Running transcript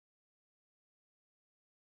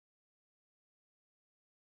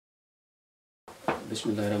بسم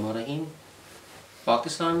اللہ الرحمن الرحیم۔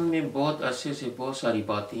 پاکستان میں بہت عرصے سے بہت ساری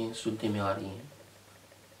باتیں سننے میں آ رہی ہیں،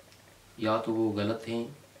 یا تو وہ غلط ہیں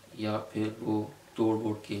یا پھر وہ توڑ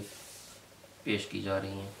موڑ کے پیش کی جا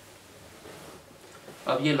رہی ہیں۔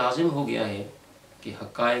 اب یہ لازم ہو گیا ہے کہ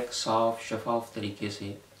حقائق صاف شفاف طریقے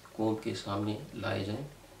سے قوم کے سامنے لائے جائیں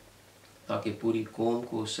تاکہ پوری قوم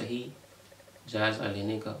کو صحیح جائزہ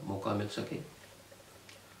لینے کا موقع مل سکے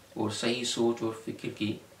اور صحیح سوچ اور فکر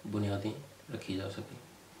کی بنیادیں رکھی جا سکیں۔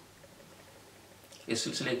 اس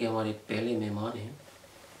سلسلے کے ہمارے پہلے مہمان ہیں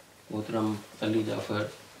محترم علی جعفر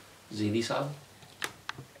زیدی صاحب،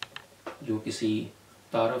 جو کسی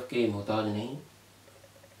تعارف کے محتاج نہیں۔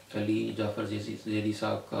 علی جعفر زیدی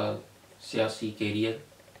صاحب کا سیاسی کیریئر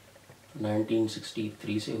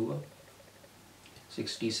 1963 سے ہوا۔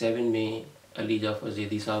 67 میں علی جعفر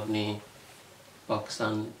زیدی صاحب نے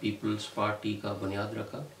پاکستان پیپلز پارٹی کا بنیاد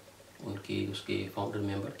رکھا، اس کے فاؤنڈر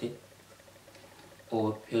ممبر تھے،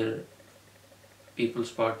 اور پھر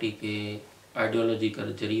پیپلز پارٹی کے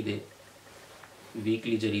آئیڈیالوجیکل جریدے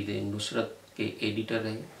ویکلی جریدے نصرت کے ایڈیٹر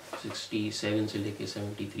رہے 67 سے لے کے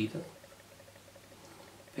 73 تک۔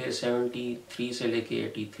 پھر 73 سے لے کے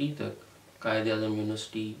 83 تک قائد اعظم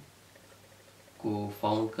یونیورسٹی کو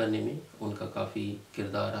فاؤنڈ کرنے میں ان کا کافی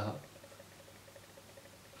کردار رہا۔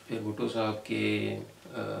 پھر بھٹو صاحب کے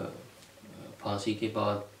پھانسی کے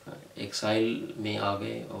بعد ایکسائل میں آ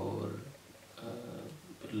گئے اور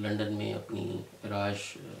لندن میں اپنی رہائش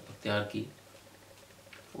اختیار کی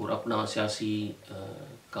اور اپنا سیاسی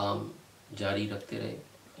کام جاری رکھتے رہے۔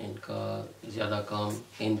 ان کا زیادہ کام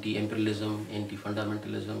اینٹی ایمپریلزم، اینٹی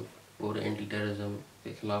فنڈامنٹلزم اور اینٹی ٹیررزم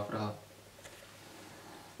کے خلاف رہا،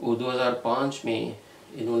 اور 2005 میں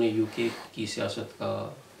انہوں نے یو کے کی سیاست کا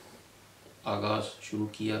آغاز شروع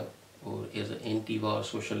کیا اور as a anti war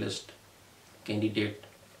socialist candidate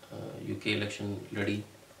you کے الیکشن لڑی،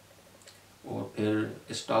 اور پھر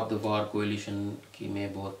اسٹاپ دا وار کولیشن کی میں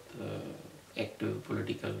بہت ایکٹیو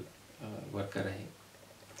پولیٹیکل ورکر رہے۔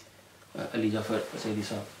 علی جعفر زیدی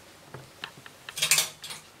صاحب۔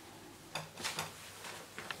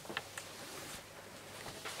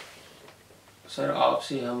 سر، آپ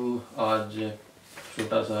سے ہم آج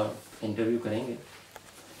چھوٹا سا انٹرویو کریں گے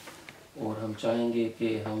اور ہم چاہیں گے کہ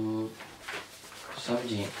ہم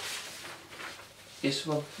سمجھیں اس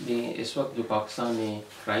وقت جو پاکستان میں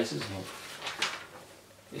کرائسس ہیں،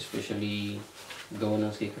 اسپیشلی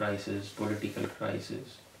گورننس کے کرائسس، پولیٹیکل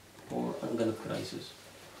کرائسس اور انگنت کرائسس،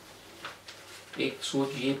 ایک سوچ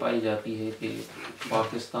یہ پائی جاتی ہے کہ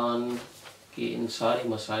پاکستان کے ان سارے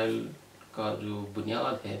مسائل کا جو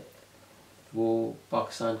بنیاد ہے وہ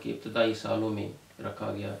پاکستان کے ابتدائی سالوں میں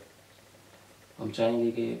رکھا گیا۔ ہم چاہیں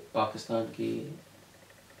گے کہ پاکستان کے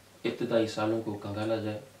ابتدائی سالوں کو کھنگالا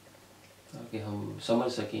جائے تاکہ ہم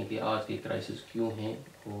سمجھ سکیں کہ آج کے کرائسس کیوں ہیں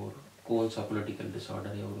اور کون سا پولیٹیکل ڈس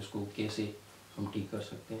آرڈر ہے اور اس کو کیسے ہم ٹھیک کر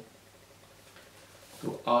سکتے ہیں۔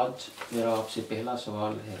 تو آج میرا آپ سے پہلا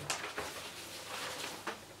سوال ہے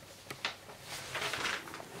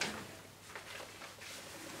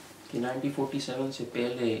کہ 1947 سے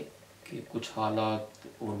پہلے کے کچھ حالات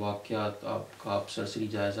اور واقعات آپ سرسری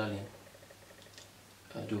جائزہ لیں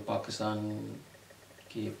جو پاکستان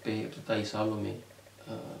کے ابتدائی سالوں میں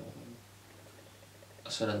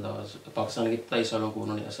پاکستان کے ابتدائی سالوں کو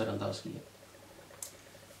انہوں نے اثر انداز کیا۔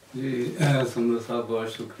 جی سمر صاحب،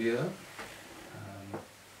 بہت شکریہ۔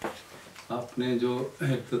 آپ نے جو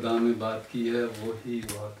ابتدا میں بات کی ہے وہی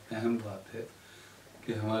بہت اہم بات ہے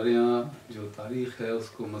کہ ہمارے یہاں جو تاریخ ہے اس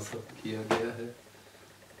کو مسخ کیا گیا ہے،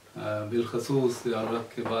 بالخصوص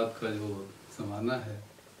عورت کے بعد کا جو زمانہ ہے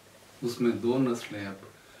اس میں دو نسلیں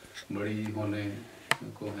اب بڑی ہونے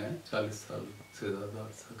کو ہیں، 40 سال سے زیادہ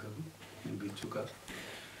عرصہ کا بیت چکا۔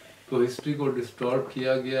 تو ہسٹری کو ڈسٹارٹ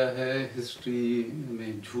کیا گیا ہے، ہسٹری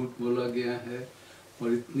میں جھوٹ بولا گیا ہے، اور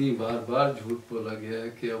اتنی بار بار جھوٹ بولا گیا ہے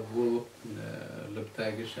کہ اب وہ لگتا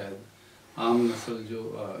ہے کہ شاید عام نسل جو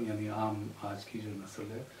یعنی عام آج کی جو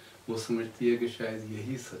نسل ہے وہ سمجھتی ہے کہ شاید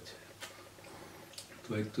یہی سچ ہے۔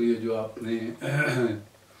 تو ایک تو یہ جو آپ نے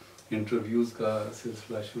انٹرویوز کا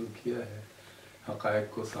سلسلہ شروع کیا ہے حقائق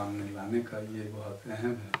کو سامنے لانے کا، یہ بہت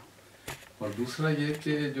اہم ہے۔ اور دوسرا یہ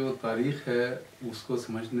کہ جو تاریخ ہے اس کو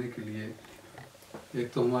سمجھنے کے لیے ایک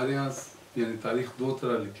تو ہمارے یہاں یعنی تاریخ دو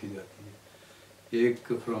طرح لکھی جاتی ہے،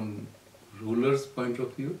 ایک from rulers point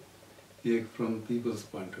of view, ایک from Peoples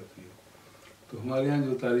point of view. تو ہمارے یہاں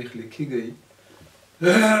جو تاریخ لکھی گئی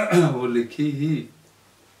وہ لکھی ہی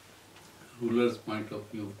رولرز پوائنٹ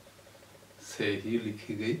آف ویو سے ہی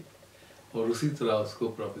لکھی گئی اور اسی طرح اس کو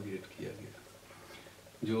پروپیگیٹ کیا گیا۔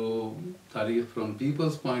 جو تاریخ from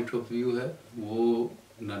Peoples point of view ہے وہ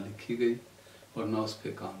نہ لکھی گئی اور نہ اس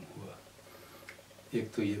پہ کام ہوا۔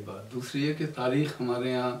 ایک تو یہ بات. دوسری یہ کہ تاریخ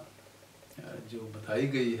ہمارے یہاں جو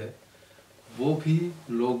بتائی گئی ہے وہ بھی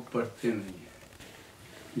لوگ پڑھتے نہیں ہیں.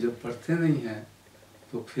 جب پڑھتے نہیں ہیں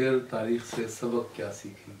تو پھر تاریخ سے سبق کیا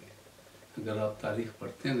سیکھیں گے؟ اگر آپ تاریخ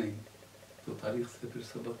پڑھتے نہیں تو تاریخ سے پھر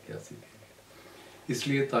سبق کیا سیکھیں گے؟ اس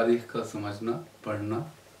لیے تاریخ کا سمجھنا، پڑھنا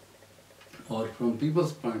اور from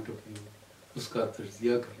Peoples point of view اس کا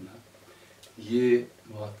تجزیہ کرنا یہ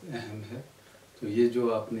بہت اہم ہے. تو یہ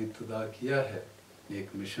جو آپ نے ابتدا کیا ہے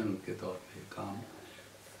ایک مشن کے طور پہ کام،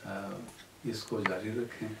 اس کو جاری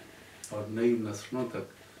رکھیں اور نئی نسلوں تک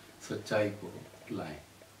سچائی کو لائیں.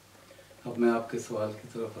 اب میں آپ کے سوال کی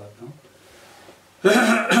طرف آتا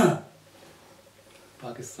ہوں.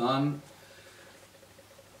 پاکستان،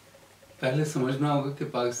 پہلے سمجھنا ہوگا کہ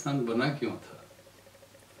پاکستان بنا کیوں تھا،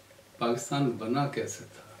 پاکستان بنا کیسے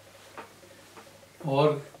تھا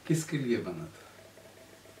اور کس کے لیے بنا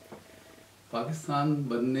تھا. پاکستان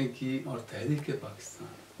بننے کی اور تحریک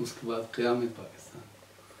پاکستان، اس کے بعد قیام پاکستان،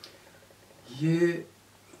 یہ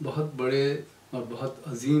بہت بڑے اور بہت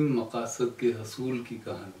عظیم مقاصد کے حصول کی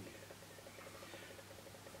کہانی ہے.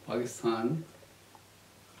 پاکستان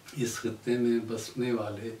اس خطے میں بسنے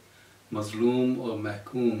والے مظلوم اور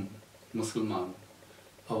محکوم مسلمان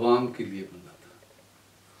عوام کے لیے بنا تھا.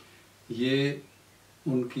 یہ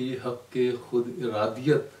ان کی حق کے خود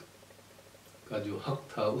ارادیت کا جو حق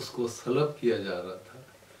تھا اس کو سلب کیا جا رہا تھا.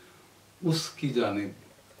 اس کی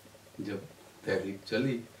جانب جب تحریک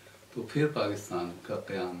چلی تو پھر پاکستان کا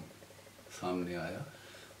قیام سامنے آیا.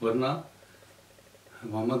 ورنہ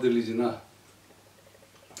محمد علی جناح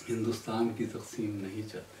ہندوستان کی تقسیم نہیں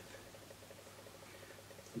چاہتے تھے.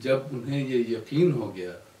 جب انہیں یہ یقین ہو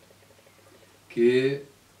گیا کہ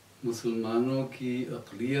مسلمانوں کی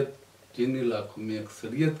اقلیت جن علاقوں میں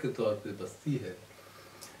اکثریت کے طور پہ بستی ہے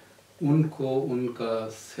ان کو ان کا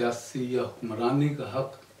سیاسی یا حکمرانی کا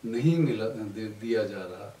حق نہیں دیا جا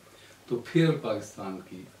رہا، تو پھر پاکستان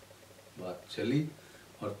کی بات چلی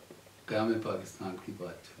اور قیام پاکستان کی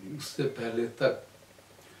بات چلی. اس سے پہلے تک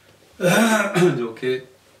جو کہ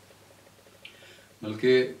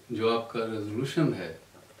بلکہ جو آپ کا ریزولوشن ہے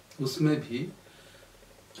اس میں بھی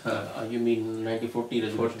You mean 1940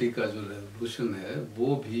 resolution? 40 کا جو ریزولوشن ہے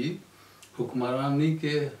وہ بھی حکمرانی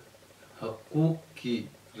کے حقوق کی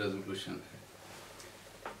ریزولوشن ہے.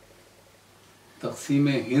 تقسیم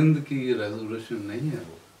ہند کی ریزولوشن نہیں ہے.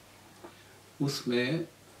 وہ اس میں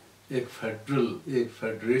ایک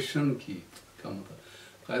فیڈریشن کی کا مطلب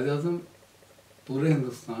قائد اعظم پورے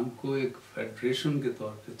ہندوستان کو ایک فیڈریشن کے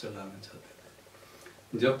طور پہ چلانا چاہتے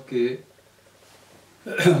تھے، جبکہ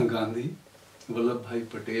گاندھی، ولبھ بھائی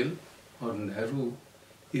پٹیل اور نہرو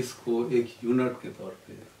اس کو ایک یونٹ کے طور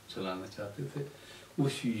پہ چلانا چاہتے تھے.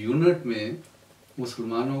 اس یونٹ میں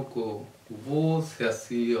مسلمانوں کو وہ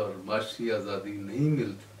سیاسی اور معاشی آزادی نہیں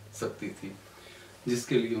مل سکتی تھی جس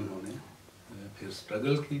کے لیے انہوں نے پھر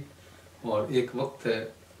سٹرگل کی. اور ایک وقت ہے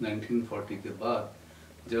 1940 کے بعد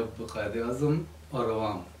جب قائد اعظم اور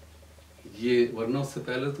عوام یہ، ورنہ اس سے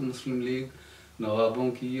پہلے تو مسلم لیگ نوابوں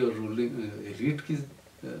کی اور رولنگ ایلیٹ کی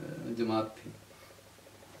جماعت تھی.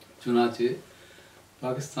 چنانچہ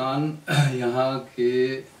پاکستان یہاں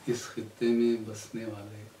کے اس خطے میں بسنے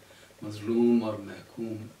والے مظلوم اور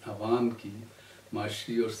محکوم عوام کی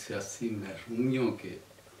معاشی اور سیاسی محرومیوں کے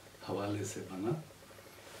حوالے سے بنا.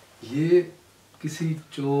 یہ کسی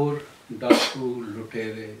چور، ڈاکو،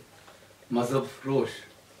 لٹیرے، مذہب فروش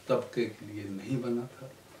طبقے کے لیے نہیں بنا تھا.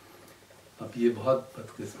 اب یہ بہت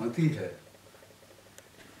بدقسمتی ہے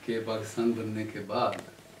کہ پاکستان بننے کے بعد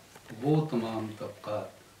وہ تمام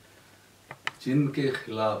طبقات جن کے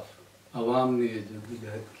خلاف عوام نے یہ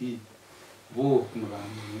جدوجہد کی وہ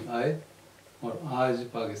حکمرانی میں آئے، اور آج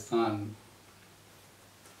پاکستان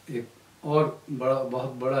ایک اور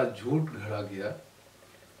بہت بڑا جھوٹ گھڑا گیا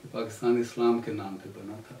کہ پاکستان اسلام کے نام پہ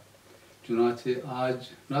بنا تھا. چنانچہ آج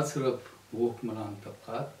نہ صرف وہ حکمران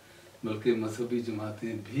طبقات بلکہ مذہبی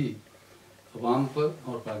جماعتیں بھی عوام پر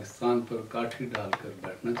اور پاکستان پر کاٹھی ڈال کر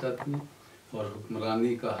بیٹھنا چاہتی ہیں اور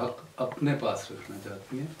حکمرانی کا حق اپنے پاس رکھنا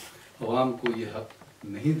چاہتی ہیں. عوام کو یہ حق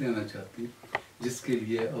نہیں دینا چاہتی جس کے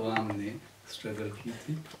لیے عوام نے سٹرگل کی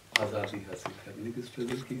تھی، آزادی حاصل کرنے کی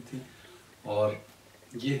سٹرگل کی تھی. اور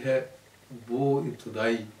یہ ہے وہ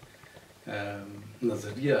ابتدائی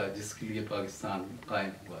نظریہ جس کے لیے پاکستان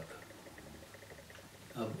قائم ہوا تھا.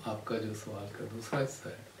 اب آپ کا جو سوال کا دوسرا حصہ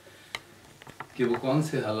ہے کہ وہ کون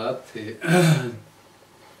سے حالات تھے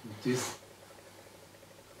جس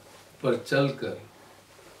پر چل کر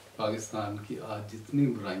پاکستان کی آج جتنی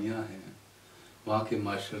برائیاں ہیں وہاں کے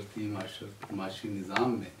معاشی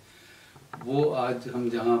نظام میں، وہ آج ہم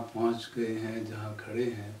جہاں پہنچ گئے ہیں، جہاں کھڑے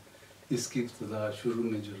ہیں، اس کی ابتدا شروع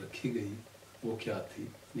میں جو رکھی گئی وہ کیا تھی.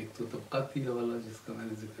 ایک تو طبقاتی حوالہ جس کا میں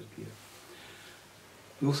نے ذکر کیا.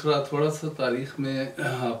 دوسرا تھوڑا سا تاریخ میں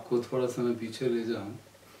آپ کو تھوڑا سا میں پیچھے لے جاؤں.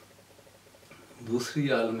 دوسری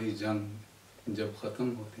عالمی جنگ جب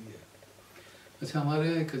ختم ہوتی ہے، اچھا ہمارے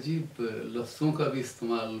یہاں ایک عجیب لفظوں کا بھی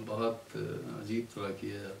استعمال بہت عجیب طرح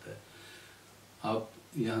کیا جاتا ہے. آپ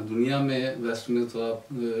یہاں دنیا میں ویسٹ میں تو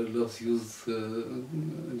آپ لفظ یوز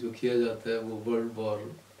جو کیا جاتا ہے وہ world war,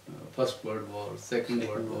 first world war, second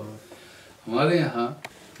world war. ہمارے یہاں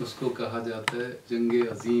اس کو کہا جاتا ہے جنگ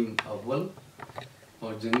عظیم اول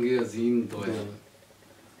اور جنگ عظیم دوئم.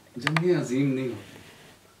 جنگ عظیم نہیں ہوتی.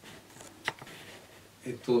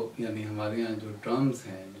 ایک تو یعنی ہمارے یہاں جو ٹرمز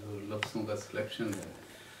ہیں، جو لفظوں کا سلیکشن ہے،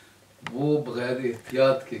 وہ بغیر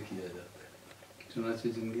احتیاط کے کیا جاتا ہے. چنانچہ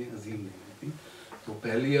جنگ عظیم نہیں ہوتی. وہ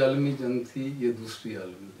پہلی عالمی جنگ تھی، یہ دوسری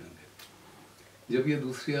عالمی جنگ ہے. جب یہ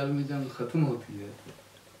دوسری عالمی جنگ ختم ہوتی ہے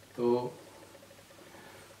تو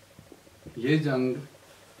یہ جنگ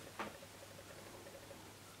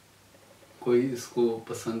کوئی اس کو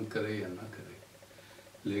پسند کرے یا نہ کرے،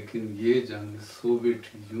 لیکن یہ جنگ سوویٹ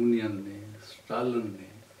یونین نے، اسٹالن نے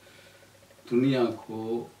دنیا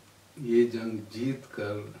کو یہ جنگ جیت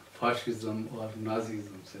کر فاشزم اور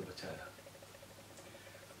نازیزم سے بچایا.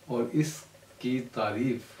 اور اس کی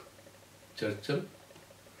تعریف چرچل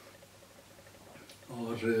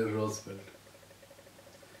اور روزویلٹ،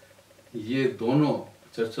 یہ دونوں،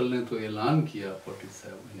 چرچل نے تو اعلان کیا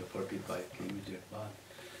 47 یا 45 کے امیڈیٹ بعد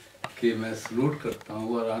کہ میں سلوٹ کرتا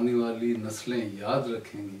ہوں اور آنے والی نسلیں یاد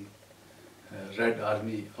رکھیں گی ریڈ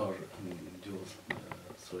آرمی اور جو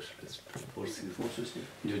سوشلسٹ فورسز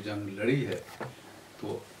جو جنگ لڑی ہے،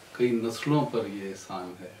 تو کئی نسلوں پر یہ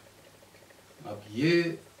احسان ہے. اب یہ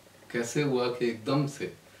کیسے ہوا کہ ایک دم سے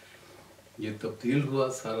یہ تبدیل ہوا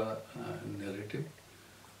سارا نیریٹو؟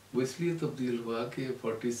 وہ اس لیے تبدیل ہوا کہ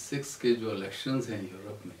 46 کے جو الیکشنز ہیں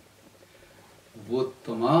یورپ میں، وہ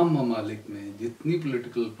تمام ممالک میں جتنی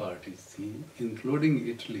پولیٹیکل پارٹیز تھیں انکلوڈنگ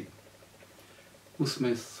اٹلی، اس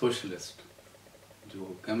میں سوشلسٹ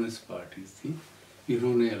جو کمیونسٹ پارٹیز تھیں،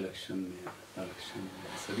 انہوں نے الیکشن میں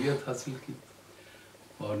اکثریت حاصل کی.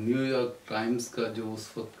 اور نیو یارک ٹائمز کا جو اس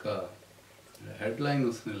وقت کا ہیڈ لائن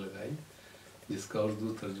اس نے لگائی، جس کا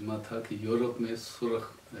اردو ترجمہ تھا کہ یورپ میں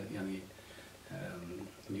سرخ، یعنی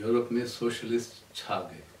یورپ میں سوشلسٹ چھا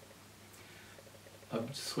گئے. اب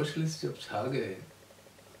سوشلسٹ جب چھا گئے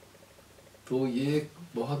تو یہ ایک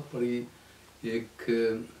بہت بڑی ایک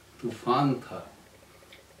طوفان تھا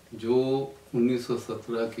جو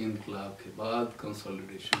 1917 کے انقلاب کے بعد،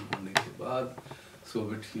 کنسولیڈیشن ہونے کے بعد،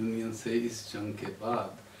 سوویٹ یونین سے اس جنگ کے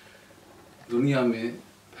بعد دنیا میں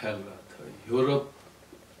پھیل رہا تھا.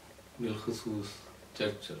 یورپ بالخصوص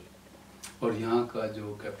چرچل اور یہاں کا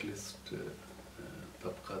جو کیپٹلسٹ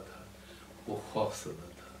طبقہ تھا وہ خوف زدہ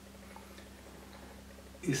تھا.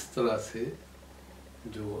 اس طرح سے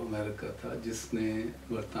جو امریکہ تھا، جس نے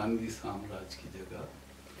برطانوی سامراج کی جگہ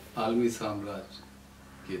عالمی سامراج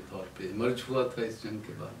کے طور پہ ایمرج ہوا تھا اس جنگ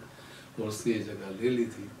کے بعد، اور اس نے یہ جگہ لے لی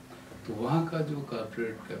تھی، تو وہاں کا جو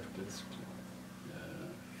کارپوریٹ کیپٹلسٹ،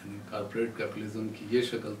 یعنی کارپوریٹ کیپٹلزم کی یہ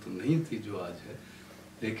شکل تو نہیں تھی جو آج ہے،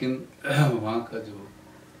 لیکن وہاں کا جو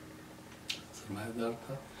سرمایہ دار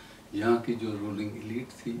تھا، یہاں کی جو رولنگ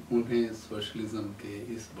ایلیٹ تھی، انہیں سوشلزم کے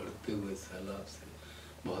اس بڑھتے ہوئے سیلاب سے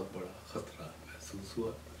بہت بڑا خطرہ محسوس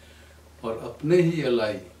ہوا. اور اپنے ہی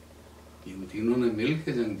الائی، ان تینوں نے مل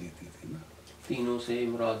کے جنگ جیتی تھی نا. تینوں سے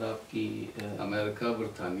مراد آپ کی امریکہ،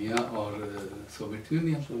 برطانیہ اور سوویت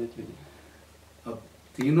یونین. اب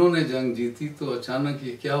تینوں نے جنگ جیتی تو اچانک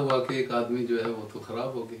یہ کیا ہوا کہ ایک آدمی جو ہے وہ تو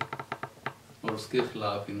خراب ہو گیا، اور اس کے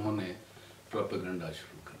خلاف انہوں نے پروپیگنڈا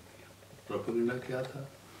شروع کر دیا. پروپیگنڈا کیا تھا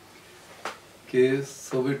کہ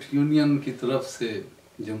سوویت یونین کی طرف سے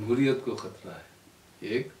جمہوریت کو خطرہ ہے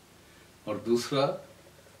ایک، اور دوسرا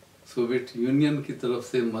سوویت یونین کی طرف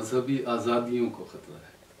سے مذہبی آزادیوں کو خطرہ ہے.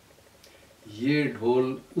 یہ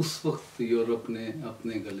ڈھول اس وقت یورپ نے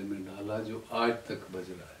اپنے گلے میں ڈالا جو آج تک بج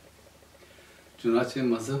رہا ہے. چنانچہ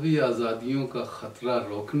مذہبی آزادیوں کا خطرہ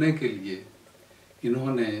روکنے کے لیے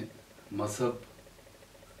انہوں نے مذہب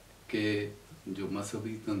کے جو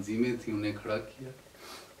مذہبی تنظیمیں تھیں انہیں کھڑا کیا.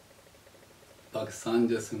 پاکستان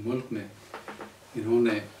جیسے ملک میں انہوں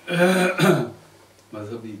نے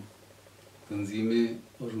مذہبی تنظیمیں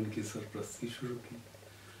اور ان کی سرپرستی شروع کی،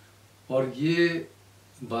 اور یہ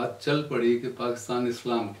بات چل پڑی کہ پاکستان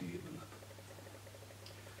اسلام کے لیے بنا تھا.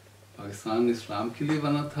 پاکستان اسلام کے لیے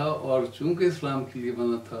بنا تھا، اور چونکہ اسلام کے لیے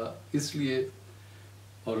بنا تھا اس لیے،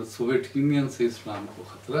 اور سوویت یونین سے اسلام کو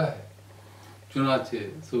خطرہ ہے، چنانچہ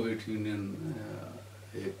سوویت یونین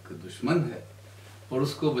ایک دشمن ہے، اور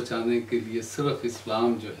اس کو بچانے کے لیے صرف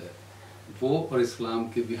اسلام جو ہے وہ، اور اسلام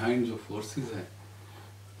کے بیہائنڈ جو فورسز ہیں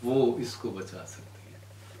وہ اس کو بچا سکتی ہیں۔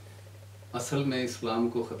 اصل میں اسلام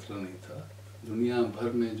کو خطرہ نہیں تھا، دنیا بھر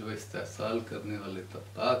میں جو استحصال کرنے والے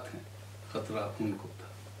طبقات ہیں خطرہ ان کو تھا۔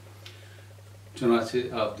 چنانچہ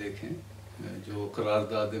آپ دیکھیں جو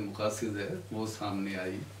قرارداد مقاصد ہے وہ سامنے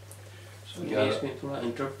آئی۔ میں اس میں تھوڑا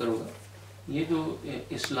انٹرپٹ کروں گا، یہ جو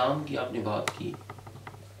اسلام کی آپ نے بات کی،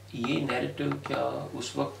 یہ نیریٹو کیا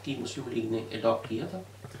اس وقت کی مسلم لیگ نے اڈاپٹ کیا تھا؟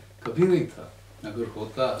 کبھی نہیں تھا۔ اگر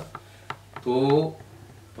ہوتا تو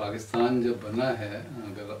پاکستان جب بنا ہے،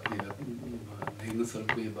 اگر نئی نسل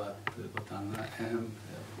کو یہ بات بتانا اہم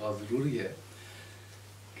ہے، بہت ضروری ہے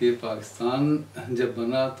کہ پاکستان جب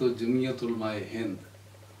بنا تو جمعیت علماء ہند،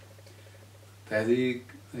 تحریک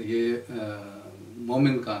یہ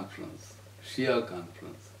مومن کانفرنس، شیعہ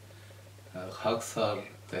کانفرنس، خاکسار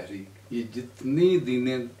تحریک، یہ جتنی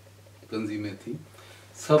دینیں تنظیمیں تھیں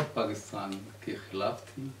سب پاکستان کے خلاف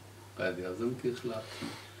تھیں، قائد اعظم کے خلاف تھیں،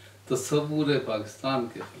 تصور پاکستان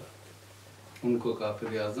کے خلاف تھیں۔ ان کو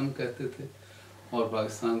کافر اعظم کہتے تھے اور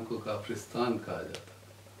پاکستان کو کافرستان کہا جاتا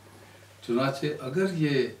تھا۔ چنانچہ اگر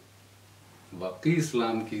یہ واقعی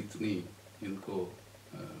اسلام کی اتنی ان کو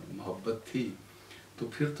محبت تھی تو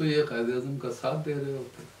پھر تو یہ قائد اعظم کا ساتھ دے رہے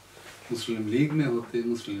ہوتے، مسلم لیگ میں ہوتے،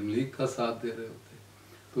 مسلم لیگ کا ساتھ دے رہے ہوتے۔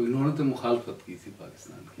 تو انہوں نے تو مخالفت کی تھی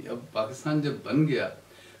پاکستان کی۔ اب پاکستان جب بن گیا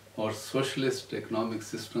اور سوشلسٹ اکنامک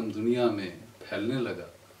سسٹم دنیا میں پھیلنے لگا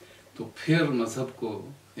تو پھر مذہب کو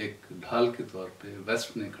ایک ڈھال کے طور پہ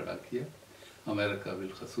ویسٹ نے کھڑا کیا، امریکہ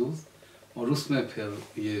بالخصوص، اور اس میں پھر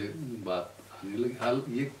یہ بات آنے لگی۔ حال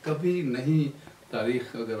یہ کبھی نہیں،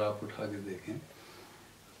 تاریخ اگر آپ اٹھا کے دیکھیں،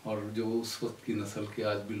 اور جو اس وقت کی نسل کے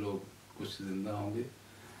آج بھی لوگ کچھ زندہ ہوں گے،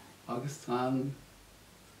 پاکستان،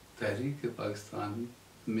 تحریک پاکستان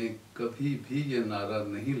میں کبھی بھی یہ نعرہ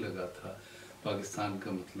نہیں لگا تھا پاکستان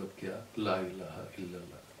کا مطلب کیا، لا الہ الا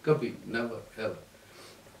اللہ، کبھی، نیور ایور۔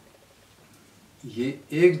 یہ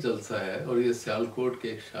ایک جلسہ ہے، اور یہ سیالکوٹ کے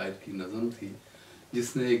ایک شاعر کی نظم تھی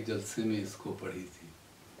جس نے ایک جلسے میں اس کو پڑھی تھی،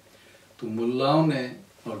 تو ملاؤں نے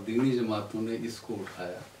اور دینی جماعتوں نے اس کو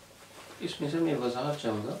اٹھایا۔ اس میں سے میں وضاحت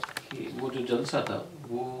چاہوں گا کہ وہ جو جلسہ تھا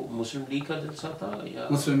وہ مسلم لیگ کا جلسہ تھا یا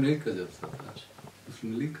مسلم لیگ کا جلسہ تھا،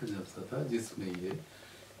 مسلم لیگ کا جلسہ تھا جس میں یہ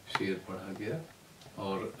شعر پڑھا گیا۔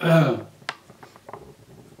 اور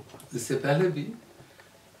اس سے پہلے بھی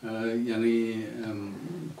یعنی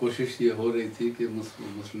کوشش یہ ہو رہی تھی کہ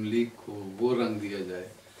مسلم لیگ کو وہ رنگ دیا جائے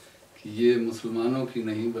کہ یہ مسلمانوں کی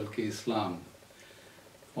نہیں بلکہ اسلام،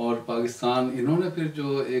 اور پاکستان، انہوں نے پھر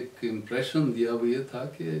جو ایک امپریشن دیا وہ یہ تھا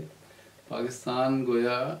کہ پاکستان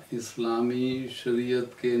گویا اسلامی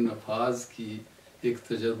شریعت کے نفاذ کی ایک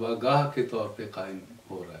تجربہ گاہ کے طور پہ قائم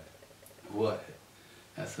ہوا ہے۔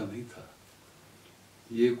 ایسا نہیں تھا،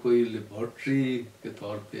 یہ کوئی لیبارٹری کے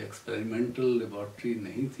طور پہ ایکسپیریمنٹل لیبارٹری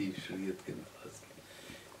نہیں تھی شریعت کے نفاذ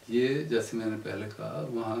کی۔ یہ جیسے میں نے پہلے کہا،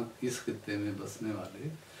 وہاں اس خطے میں بسنے والے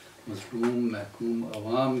مظلوم محکوم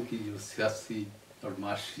عوام کی جو سیاسی اور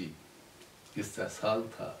معاشی استحصال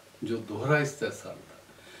تھا، جو دوہرا استحصال تھا،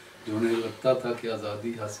 جو انہیں لگتا تھا کہ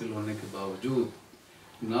آزادی حاصل ہونے کے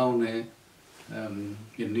باوجود نہ انہیں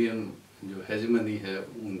انڈین جو ہیجمنی ہے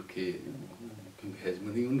ان کے، کیونکہ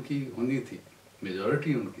ہیجمنی ان کی ہونی تھی،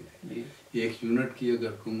 میجورٹی ان کی تھی، ایک یونٹ کی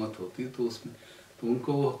اگر حکومت ہوتی تو اس میں تو ان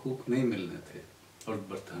کو وہ حقوق نہیں ملنے تھے، اور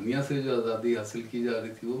برطانیہ سے جو آزادی حاصل کی جا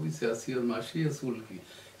رہی تھی وہ بھی سیاسی اور معاشی اصول کی،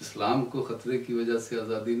 اسلام کو خطرے کی وجہ سے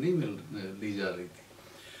آزادی نہیں لی جا رہی تھی۔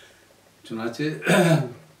 چنانچہ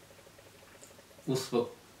اس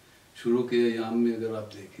وقت شروع کے ایام میں اگر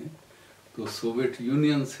آپ دیکھیں تو سوویت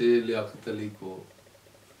یونین سے لیاقت علی کو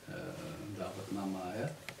دعوت نامہ آیا،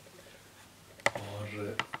 اور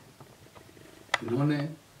انہوں نے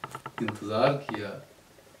انتظار کیا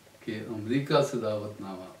کہ امریکہ سے دعوت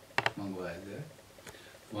نامہ منگوایا جائے۔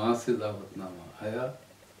 وہاں سے دعوت نامہ آیا،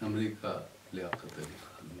 امریکہ لیاقت علی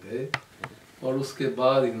خان گئے، اور اس کے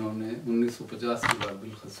بعد انہوں نے 1950 کے بعد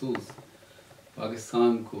بالخصوص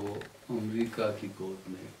پاکستان کو امریکہ کی گود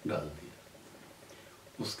میں ڈال دیا۔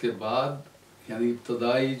 اس کے بعد یعنی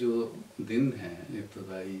ابتدائی جو دن ہیں،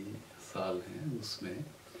 ابتدائی سال ہیں، اس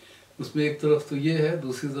میں ایک طرف تو یہ ہے،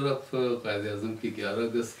 دوسری طرف قائد اعظم کی 11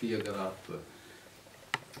 اگست کی اگر آپ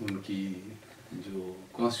ان کی جو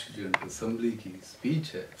کانسٹیٹیوئنٹ اسمبلی کی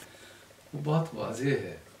اسپیچ ہے وہ بہت واضح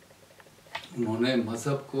ہے۔ انہوں نے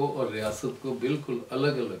مذہب کو اور ریاست کو بالکل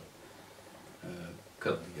الگ الگ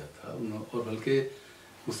کر دیا تھا، اور بلکہ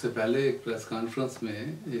اس سے پہلے ایک پریس کانفرنس میں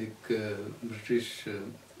ایک برٹش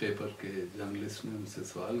پیپر کے جرنلسٹ نے ان سے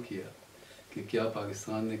سوال کیا کہ کیا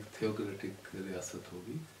پاکستان ایک تھیوکریٹک ریاست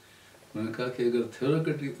ہوگی؟ انہوں نے کہا کہ اگر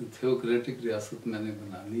تھیوکریٹک ریاست میں نے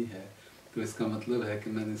بنانی ہے تو اس کا مطلب ہے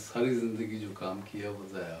کہ میں نے ساری زندگی جو کام کیا وہ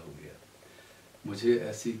ضائع ہو گیا۔ مجھے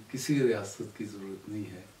ایسی کسی ریاست کی ضرورت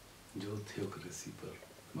نہیں ہے جو تھیوکریسی پر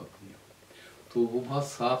مبنی ہو. تو وہ بہت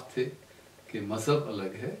صاف تھے کہ مذہب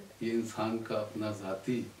الگ ہے، یہ انسان کا اپنا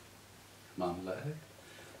ذاتی معاملہ ہے،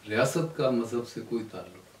 ریاست کا مذہب سے کوئی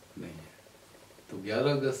تعلق نہیں ہے. تو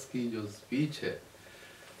 11 اگست کی جو اسپیچ ہے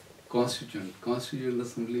کانسٹیٹیوشنل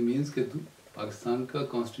اسمبلی مینس کہ پاکستان کا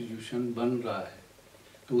کانسٹیٹیوشن بن رہا ہے،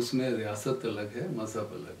 تو اس میں ریاست الگ ہے،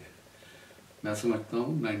 مذہب الگ ہے. میں سمجھتا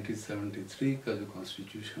ہوں 1973 کا جو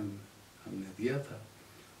کانسٹیٹیوشن ہم نے دیا تھا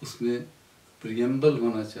اس میں پریمبل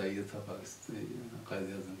ہونا چاہیے تھا پاکستان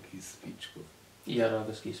قائد اعظم کی اسپیچ کو، 11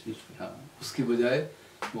 اگست کی اسپیچ میں. ہاں، اس کی بجائے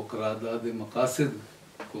وہ قرارداد مقاصد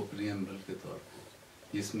کو پریمبل کے طور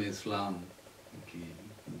پہ، جس میں اسلام کی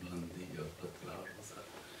بلندی اور خطرہ اور وسائل.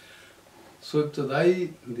 سو ابتدائی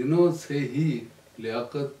دنوں سے ہی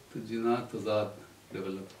لیاقت جناح تضاد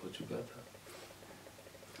ڈیولپ ہو چکا تھا.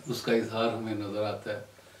 اس کا اظہار ہمیں نظر آتا ہے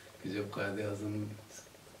کہ جب قائد اعظم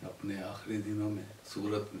اپنے آخری دنوں میں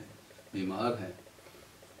صورت میں بیمار ہیں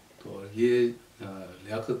تو یہ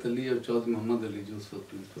لیاقت علی اور چودھری محمد علی جو اس وقت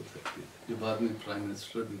پرنسپل سیکرٹری تھے، جو بعد میں پرائم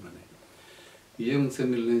منسٹر بھی بنے، یہ ان سے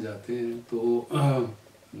ملنے جاتے ہیں. تو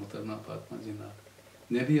محترمہ فاطمہ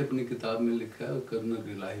جناح نے بھی اپنی کتاب میں لکھا ہے، کرنل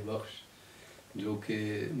الہی بخش جو کہ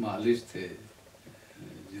معالج تھے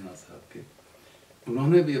جناح صاحب کے، انہوں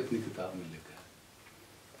نے بھی اپنی کتاب میں لکھا ہے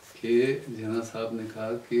کہ جناح صاحب نے کہا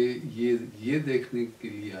کہ یہ دیکھنے کے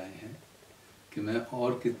لیے آئے ہیں کہ میں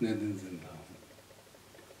اور کتنے دن زندہ ہوں،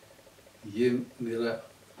 یہ میرا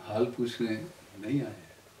حال پوچھنے نہیں آئے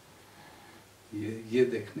ہیں، یہ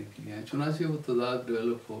دیکھنے کے لیے آئے. چنانچہ وہ تضاد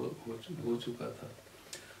ڈیولپ ہو چکا تھا،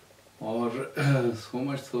 اور سو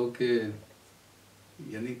مچ سو کہ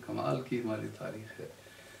یعنی کمال کی ہماری تاریخ ہے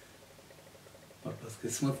اور بس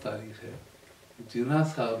قسمت تاریخ ہے. جناح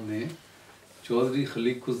صاحب نے چودھری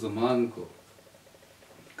خلیق الزمان کو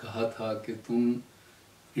کہا تھا کہ تم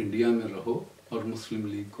انڈیا میں رہو اور مسلم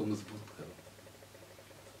لیگ کو مضبوط کرو.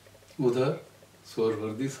 ادھر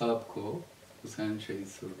سہروردی صاحب کو، حسین شہید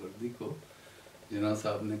سہروردی کو، جناح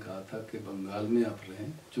صاحب نے کہا تھا کہ بنگال میں آپ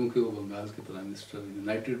رہیں، چونکہ وہ بنگال کے پرائم منسٹر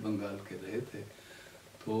یونائٹڈ بنگال کے رہے تھے.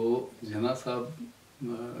 تو جناح صاحب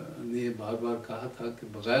نے بار بار کہا تھا کہ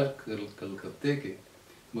بغیر کلکتے کے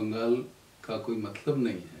بنگال کا کوئی مطلب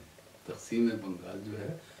نہیں ہے، تقسیم بنگال جو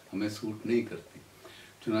ہے ہمیں سوٹ نہیں کرتی.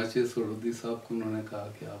 چنانچہ سہروردی صاحب کو انہوں نے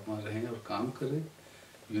کہا کہ آپ وہاں رہیں اور کام کریں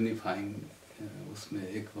یونیفائنگ اس میں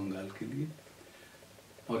ایک بنگال کے لیے،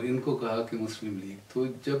 اور ان کو کہا کہ مسلم لیگ. تو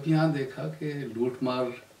جب یہاں دیکھا کہ لوٹ مار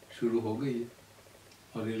شروع ہو گئی ہے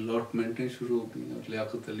اور یہ الاٹمنٹیں شروع ہو گئی اور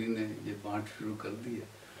لیاقت علی نے یہ بانٹ شروع کر دی ہے،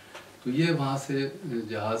 تو یہ وہاں سے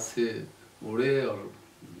جہاز سے اڑے اور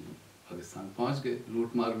پاکستان پہنچ گئے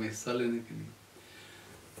لوٹ مار میں حصہ لینے کے لیے.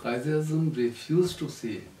 قائد اعظم ریفیوز ٹو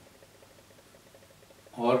سی،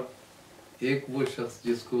 اور ایک وہ شخص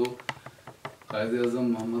جس کو قائد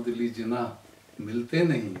اعظم محمد علی جناح ملتے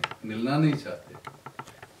نہیں، ملنا نہیں چاہتے،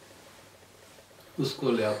 اس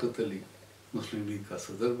کو لیاقت علی مسلم لیگ کا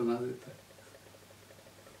صدر بنا دیتا ہے.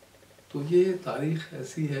 تو یہ تاریخ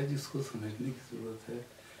ایسی ہے جس کو سمجھنے کی ضرورت ہے،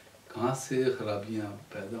 کہاں سے خرابیاں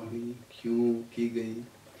پیدا ہوئیں، کیوں کی گئی.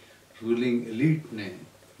 رولنگ ایلیٹ نے،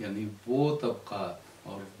 یعنی وہ طبقات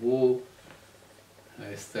اور وہ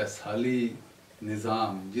استحصالی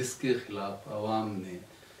نظام جس کے خلاف عوام نے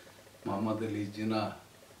محمد علی جناح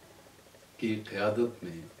کی قیادت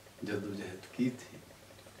میں جدوجہد کی تھی،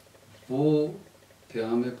 وہ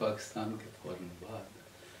قیام پاکستان کے فوراً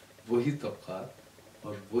بعد وہی طبقات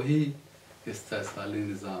اور وہی استحصالی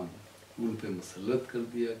نظام ان پہ مسلط کر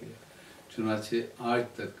دیا گیا. چنانچہ آج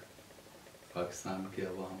تک پاکستان کے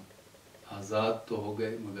عوام آزاد تو ہو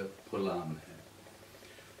گئے مگر غلام ہیں.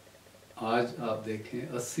 آج آپ دیکھیں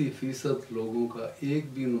 80% لوگوں کا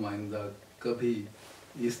ایک بھی نمائندہ کبھی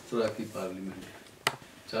اس طرح کی پارلیمنٹ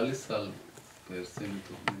 40 سال کے عرصے میں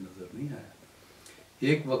تو ہمیں نظر نہیں آیا.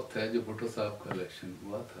 ایک وقت ہے جو بھٹو صاحب کا الیکشن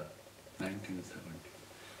ہوا تھا 1970،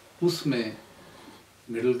 اس میں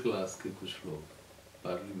مڈل کلاس کے کچھ لوگ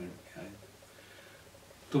پارلیمنٹ میں آئے تھے.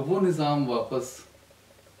 تو وہ نظام واپس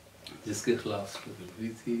جس کے خلاف اسٹرگل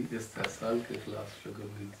ہوئی تھی، استحصال کے خلاف اسٹرگل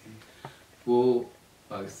ہوئی تھی، وہ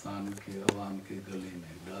پاکستان کے عوام کے گلے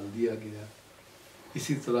میں ڈال دیا گیا.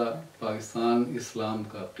 اسی طرح پاکستان اسلام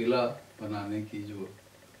کا قلعہ بنانے کی جو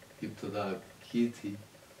ابتدا کی تھی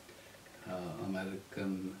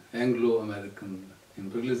اینگلو امریکن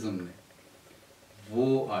امپیریلزم نے،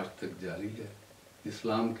 وہ آج تک جاری ہے.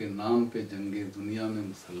 اسلام کے نام پہ جنگیں دنیا میں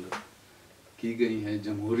مسلط کی گئی ہیں،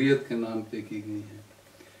 جمہوریت کے نام پہ کی گئی ہیں.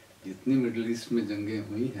 جتنی مڈل ایسٹ میں جنگیں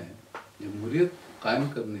ہوئی ہیں جمہوریت قائم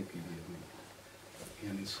کرنے کے لیے ہوئی،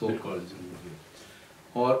 یعنی سو کالڈ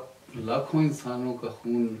جمہوریت، اور لاکھوں انسانوں کا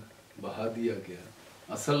خون بہا دیا گیا.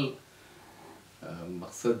 اصل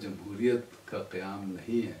مقصد جمہوریت کا قیام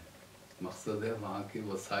نہیں ہے، مقصد ہے وہاں کے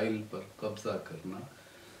وسائل پر قبضہ کرنا،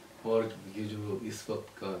 اور یہ جو اس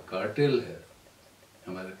وقت کا کارٹل ہے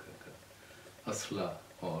امریکہ کا، اسلحہ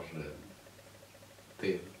اور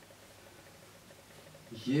تیل،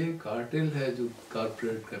 یہ کارٹل ہے جو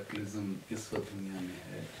کارپوریٹ کیپٹلزم اس وقت دنیا میں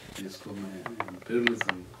ہے، جس کو میں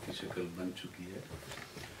امپیرلزم کی شکل بن چکی ہے۔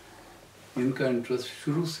 ان کا انٹرسٹ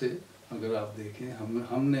شروع سے اگر آپ دیکھیں،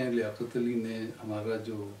 ہم نے لیاقت علی نے ہمارا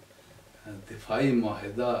جو دفاعی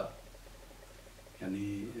معاہدہ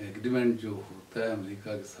یعنی ایگریمنٹ جو ہوتا ہے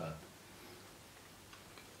امریکہ کے ساتھ،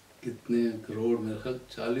 کتنے کروڑ، میرے خیال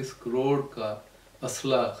 40 کروڑ کا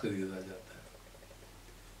اسلحہ خریدا جاتا ہے۔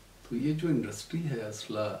 تو یہ جو انڈسٹری ہے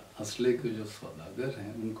اسلحے کے جو سوداگر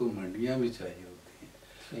ہیں، ان کو منڈیاں بھی چاہیے ہوتی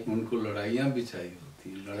ہیں، ان کو لڑائیاں بھی چاہیے ہوتی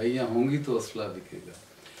ہیں، لڑائیاں ہوں گی تو اسلحہ بکے گا۔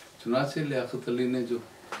 چنانچہ لیاقت علی نے جو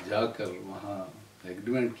جا کر وہاں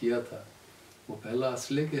ایگریمنٹ کیا تھا، وہ پہلا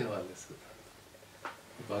اسلحے کے حوالے سے تھا۔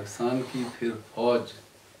 پاکستان کی پھر فوج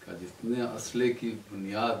کا جتنے اسلحے کی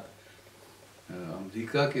بنیاد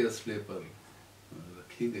امریکہ کے اسلحے پر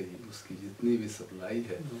رکھی گئی، اس کی جتنی بھی سپلائی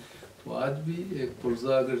ہے، تو آج بھی ایک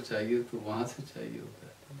پرزہ اگر چاہیے تو وہاں سے چاہیے ہوتا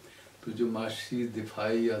ہے۔ تو جو معاشی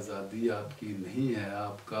دفاعی آزادی آپ کی نہیں ہے،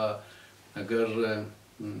 آپ کا اگر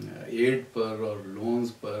ایڈ پر اور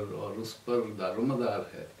لونز پر اور اس پر دار و مدار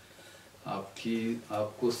ہے،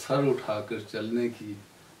 آپ کو سر اٹھا کر چلنے کی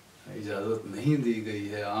اجازت نہیں دی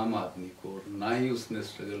گئی ہے عام آدمی کو، نہ ہی اس نے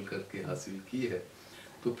اسٹرگل کر کے حاصل کی ہے،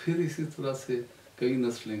 تو پھر اسی طرح سے کئی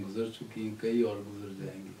نسلیں گزر چکی ہیں، کئی اور گزر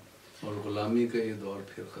جائیں گی، اور غلامی کا یہ دور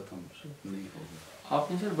پھر ختم نہیں ہوگا۔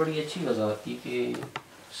 آپ نے سر بڑی اچھی وضاحت کی کہ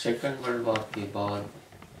سیکنڈ ورلڈ وار کے بعد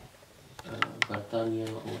برطانیہ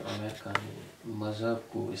اور امریکہ نے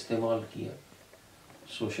مذہب کو استعمال کیا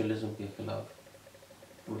سوشلزم کے خلاف،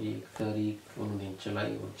 اور یہ ایک تحریک انہوں نے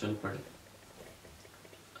چلائی اور چل پڑی۔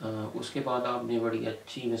 اس کے بعد آپ نے بڑی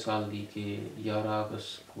اچھی مثال دی کہ 11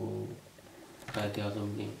 اگست کو قائد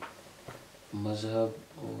اعظم نے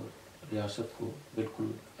مذہب اور ریاست کو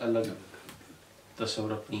بالکل الگ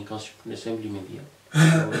تصور اپنی کانسٹیٹیوشن اسمبلی میں دیا،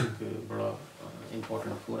 اور ایک بڑا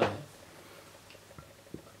امپورٹنٹ فورا ہے۔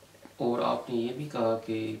 اور آپ نے یہ بھی کہا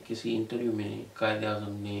کہ کسی انٹرویو میں قائد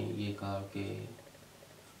اعظم نے یہ کہا کہ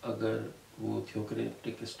اگر وہ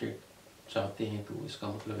تھیوکریٹک اسٹیٹ چاہتے ہیں تو اس کا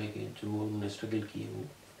مطلب ہے کہ جو انہوں نے اسٹرگل کی ہے وہ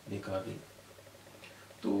بیکار ہے۔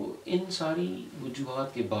 تو ان ساری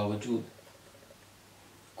وجوہات کے باوجود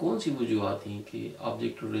کون سی وجوہات ہیں کہ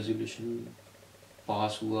آبجیکٹو ریزولوشن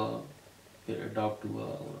پاس ہوا، پھر اڈاپٹ ہوا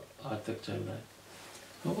اور آج تک چل رہا ہے؟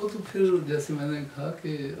 وہ تو پھر جیسے میں نے کہا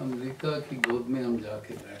کہ امریکہ کی گود میں ہم جا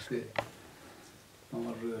کے بیٹھ گئے،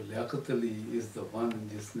 اور لیاقت علی از دا ون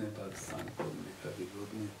جس نے پاکستان کو امریکہ کی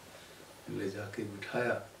گود میں لے جا کے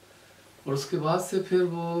بٹھایا، اور اس کے بعد سے پھر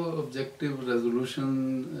وہ آبجیکٹو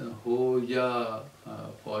ریزولوشن ہو یا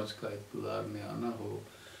فوج کا اقتدار میں آنا ہو،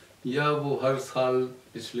 یا وہ ہر سال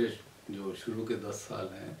پچھلے جو شروع کے 10 سال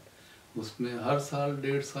ہیں اس میں ہر سال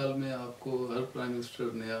 1.5 سال میں آپ کو ہر پرائم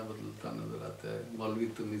منسٹر نیا بدلتا نظر آتا ہے۔ مولوی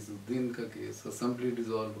تمیز الدین کا کیس، اسمبلی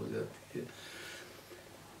ڈیزالو ہو جاتی ہے،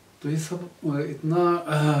 تو یہ سب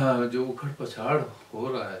اتنا جو اکھڑ پچھاڑ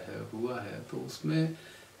ہوا ہے، تو اس میں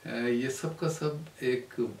یہ سب کا سب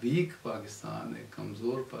ایک ویک پاکستان، ایک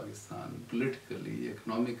کمزور پاکستان پولیٹیکلی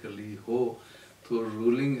اکنامکلی ہو تو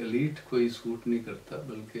رولنگ ایلیٹ کوئی سوٹ نہیں کرتا،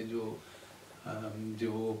 بلکہ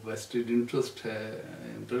جو ویسٹڈ انٹرسٹ ہے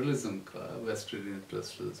امپیرلزم کا، ویسٹڈ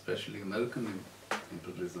انٹرسٹ اسپیشلی امریکن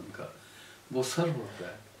امپیرلزم کا، وہ سر ہوتا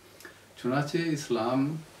ہے۔ چنانچہ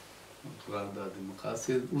اسلام، قرارداد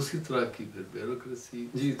مقاصد، اسی طرح کی پھر بیوروکریسی۔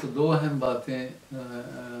 جی، تو 2 اہم باتیں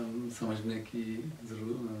سمجھنے کی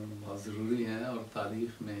بہت ضروری ہیں، اور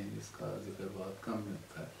تاریخ میں اس کا ذکر بہت کم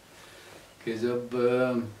ملتا ہے، کہ جب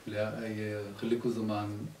یہ خلیق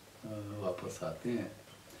زمان واپس آتے ہیں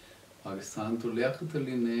پاکستان، تو لیاقت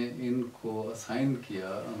علی نے ان کو اسائن کیا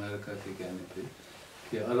امریکہ کے کہنے پہ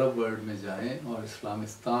کہ عرب ورلڈ میں جائیں اور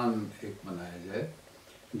اسلامستان ایک بنایا جائے،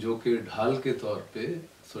 جو کہ ڈھال کے طور پہ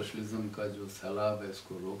سوشلزم کا جو سیلاب ہے اس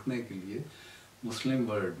کو روکنے کے لیے مسلم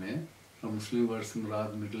ورلڈ میں، اور مسلم ورلڈ سے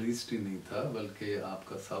مراد مڈل ایسٹ ہی نہیں تھا بلکہ آپ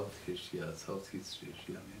کا ساؤتھ ایسٹ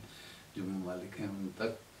ایشیا میں جو ممالک ہیں ان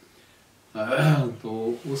تک،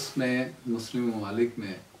 تو اس میں مسلم ممالک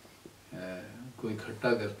میں کو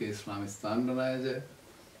اکٹھا کر کے اسلامستان بنایا جائے،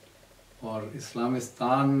 اور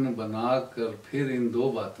اسلامستان بنا کر پھر ان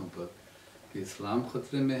 2 باتوں پر کہ اسلام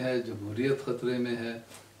خطرے میں ہے، جمہوریت خطرے میں ہے،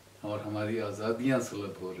 اور ہماری آزادیاں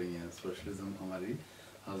سلب ہو رہی ہیں، سوشلزم ہماری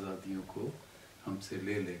آزادیوں کو ہم سے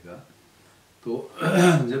لے لے گا۔ تو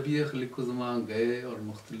جب یہ خلیق زمان گئے اور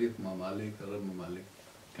مختلف ممالک، عرب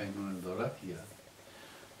ممالک کا انہوں نے دورہ کیا،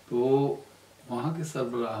 تو وہاں کے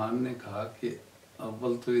سربراہان نے کہا کہ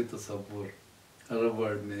اول تو یہ تصور عرب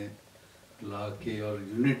ورلڈ میں لا کے اور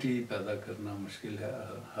یونٹی پیدا کرنا مشکل ہے.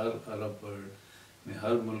 ہر عرب ورلڈ میں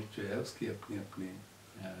ہر ملک جو ہے اس کی اپنی اپنی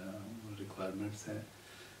ریکوائرمنٹس ہیں،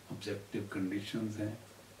 آبجیکٹیو کنڈیشنز ہیں،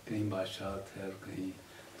 کہیں بادشاہت ہے اور کہیں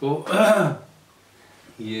تو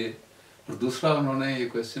یہ. اور دوسرا انہوں نے یہ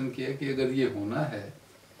کویشچن کیا کہ اگر یہ ہونا ہے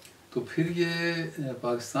تو پھر یہ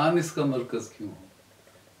پاکستان اس کا مرکز کیوں ہو؟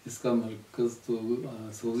 اس کا مرکز تو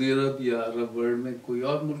سعودی عرب یا عرب ورلڈ میں کوئی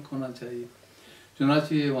اور ملک ہونا چاہیے.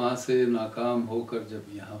 چنانچہ یہ وہاں سے ناکام ہو کر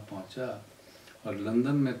جب یہاں پہنچا اور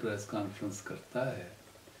لندن میں پریس کانفرنس کرتا ہے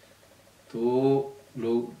تو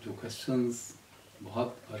لوگ جو کویشچنز بہت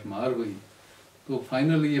بھرمار ہوئی تو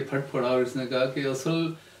فائنلی یہ پھٹ پڑا اور اس نے کہا کہ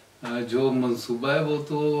اصل جو منصوبہ ہے وہ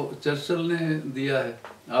تو چرچل نے دیا ہے،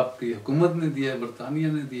 آپ کی حکومت نے دیا ہے، برطانیہ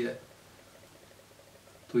نے دیا ہے،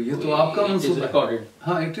 تو یہ تو آپ کا منصوبہ ہے.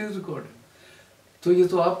 ہاں اٹ از ریکارڈڈ. تو یہ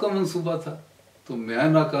تو آپ کا منصوبہ تھا، تو میں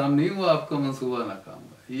ناکام نہیں ہوا، آپ کا منصوبہ ناکام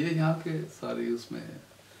ہوا. یہ یہاں کے ساری اس میں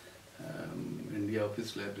انڈیا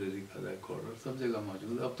آفس لائبریری کا ریکارڈ اور سب جگہ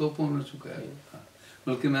موجود ہے. اب تو اوپن ہو چکا ہے،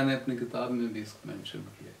 بلکہ میں نے اپنی کتاب میں بھی اس کو مینشن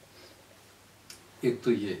کیا. ایک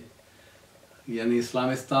تو یہ یعنی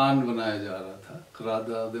اسلامستان بنایا جا رہا تھا.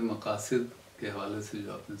 قرارداد مقاصد کے حوالے سے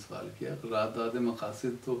جو آپ نے سوال کیا، قرارداد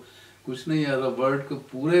مقاصد تو کچھ نہیں ہے، عرب ورلڈ کو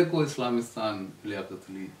پورے کو اسلامستان لیاقت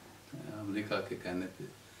علی امریکہ کے کہنے پہ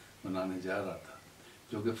بنانے جا رہا تھا،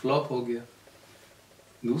 جو کہ فلاپ ہو گیا.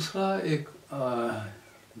 دوسرا ایک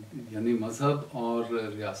یعنی مذہب اور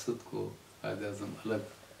ریاست کو قائد اعظم الگ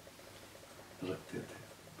رکھتے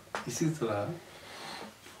تھے. اسی طرح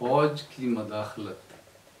فوج کی مداخلت،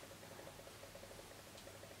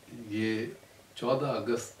 یہ 14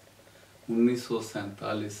 اگست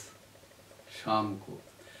 1947 شام کو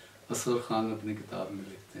اصغر خان اپنی کتاب میں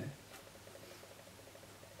لکھتے ہیں،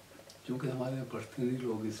 کیونکہ ہمارے یہاں پڑھتے نہیں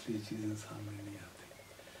لوگ اس لیے چیزیں سامنے نہیں آتی.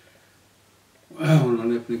 انہوں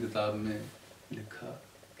نے اپنی کتاب میں لکھا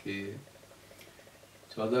کہ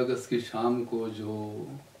 14 اگست کی شام کو جو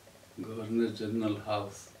گورنر جنرل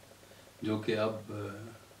ہاؤس، جو کہ اب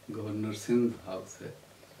گورنر سندھ ہاؤس ہے،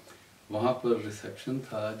 وہاں پر ریسیپشن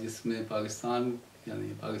تھا جس میں پاکستان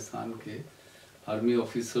یعنی پاکستان کے آرمی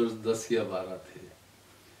آفیسرز 10 یا 12 تھے،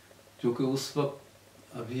 کیونکہ اس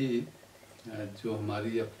وقت ابھی جو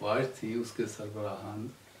ہماری افواج تھی اس کے سربراہان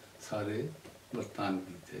سارے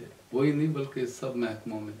برطانوی تھے. وہی نہیں بلکہ سب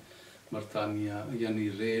محکموں میں برطانیہ، یعنی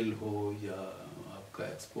ریل ہو یا آپ کا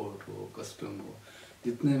ایکسپورٹ ہو، کسٹم ہو،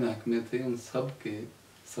 جتنے محکمے تھے ان سب کے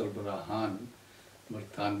سربراہان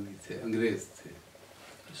برطانوی تھے، انگریز تھے.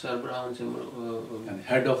 سربراہان سے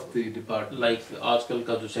head of the department, like آج کل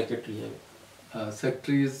کا جو سیکرٹری ہے،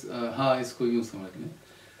 سیکٹریز، ہاں اس کو یوں سمجھ لیں.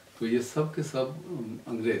 تو یہ سب کے سب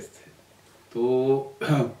انگریز تھے. تو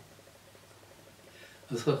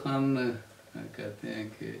اصغر خان کہتے ہیں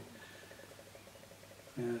کہ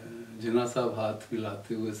جناح صاحب ہاتھ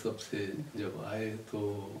ملاتے ہوئے سب سے جب آئے تو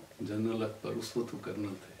جنرل اکبر اس وقت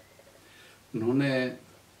کرنل تھے، انہوں نے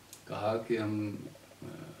کہا کہ ہم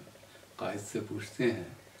قائد سے پوچھتے ہیں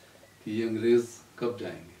کہ یہ انگریز کب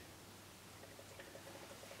جائیں گے.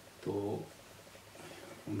 تو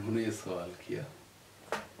انہوں نے یہ سوال کیا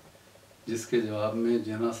جس کے جواب میں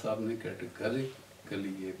جناح صاحب نے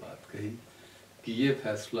کیٹیگریکلی یہ بات کہی کہ یہ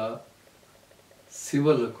فیصلہ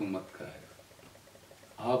سول حکومت کا ہے،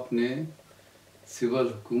 آپ نے سول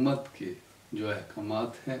حکومت کے جو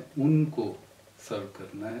احکامات ہیں ان کو سرو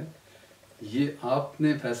کرنا ہے. یہ آپ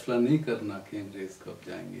نے فیصلہ نہیں کرنا کہ انگریز کب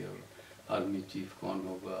جائیں گے اور آرمی چیف کون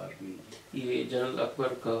ہوگا. آرمی یہ جنرل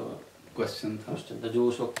اکبر کا کوشچن تھا جو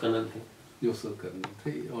اس وقت کرنل تھے، جو سر کرنی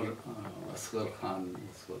تھی. اور اصغر خان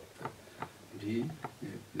اس وقت بھی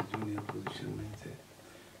جونیئر پوزیشن میں تھے.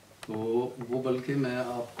 تو وہ بلکہ میں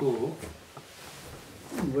آپ کو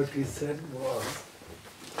what he said was،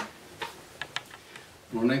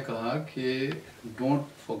 انہوں نے کہا کہ don't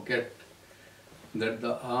forget that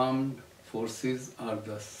the armed forces are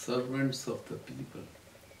the servants of the people.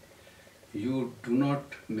 You do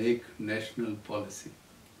not make national policy.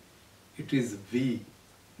 It is we,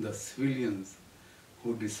 the civilians,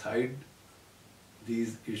 who decide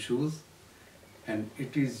these issues, and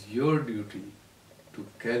it is your duty to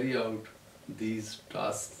carry out these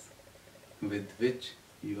tasks with which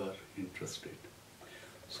you are interested.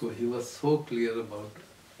 So he was so clear about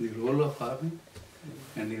the role of army,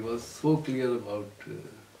 and he was so clear about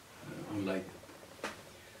life.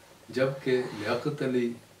 جبکہ لیاقت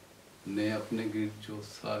علی نے اپنے گرد جو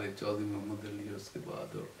سارے چودھری محمد علی اور اس کے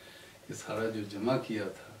بعد اور یہ سارا جو جمع کیا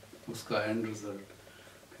تھا اس کا اینڈ رزلٹ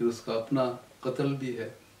پھر اس کا اپنا قتل بھی ہے.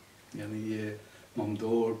 یعنی یہ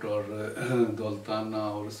ممدوٹ اور دولتانہ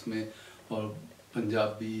اور اس میں اور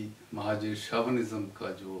پنجابی مہاجر شاونزم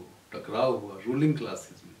کا جو ٹکراؤ ہوا رولنگ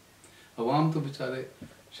کلاسز میں، عوام تو بیچارے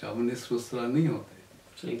شاونسٹ اس طرح نہیں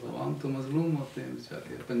ہوتے، عوام تو مظلوم ہوتے ہیں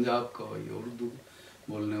بیچارے، پنجاب کا ہو یا اردو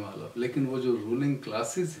بولنے والا، لیکن وہ جو رولنگ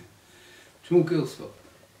کلاسز ہیں، چونکہ اس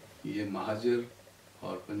وقت یہ مہاجر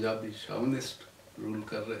اور پنجابی شاونسٹ رول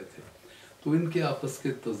کر رہے تھے، تو ان کے آپس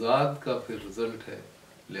کے تضاد کا پھر رزلٹ ہے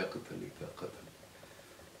لیاقت علی کا قتل،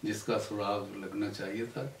 جس کا سراغ لگنا چاہیے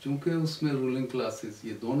تھا، چونکہ اس میں رولنگ کلاسز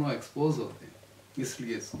یہ دونوں ایکسپوز ہوتے ہیں، اس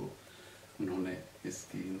لیے اس کو انہوں نے اس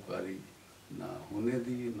کی انکوائری نہ ہونے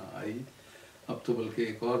دی، نہ آئی۔ اب تو بلکہ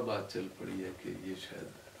ایک اور بات چل پڑی ہے کہ یہ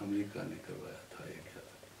شاید امریکہ نے کروایا تھا یا کیا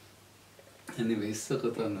تھا، یعنی اس سے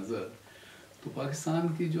قطع نظر تو پاکستان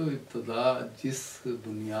کی جو ابتدا جس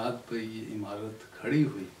بنیاد پہ یہ عمارت کھڑی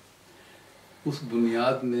ہوئی، اس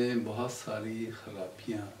بنیاد میں بہت ساری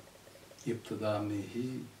خرابیاں ابتدا میں ہی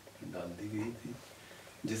ڈال دی گئی تھی،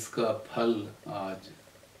 جس کا پھل آج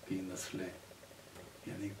کی نسلیں،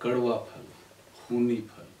 یعنی کڑوا پھل، خونی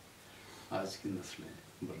پھل آج کی نسلیں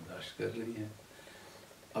برداشت کر رہی ہیں۔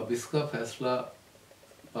 اب اس کا فیصلہ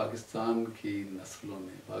پاکستان کی نسلوں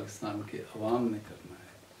نے، پاکستان کے عوام نے کرنا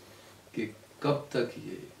ہے کہ کب تک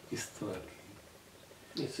یہ اس طرح کی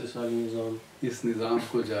اس نظام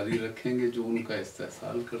کو جاری رکھیں گے جو ان کا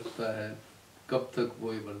استحصال کرتا ہے، کب تک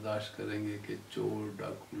وہ یہ برداشت کریں گے کہ چور،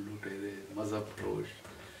 ڈاکو، لٹیرے، مذہب فروش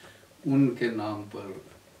ان کے نام پر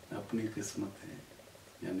اپنی قسمتیں،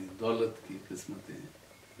 یعنی دولت کی قسمتیں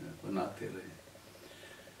بناتے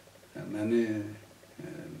رہے۔ میں نے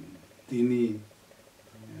دینی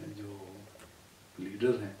جو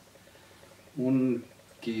لیڈر ہیں ان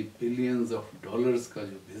کی بلینز آف ڈالرز کا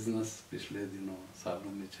جو بزنس پچھلے دنوں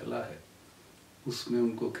سالوں میں چلا ہے، اس میں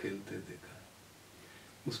ان کو کھیلتے دیکھا ہے۔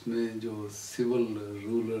 اس میں جو سول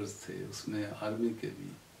رولرز تھے، اس میں آرمی کے بھی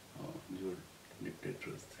جو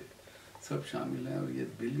ڈکٹیٹرز تھے، سب شامل ہیں، اور یہ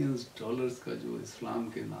بلینز ڈالرز کا جو اسلام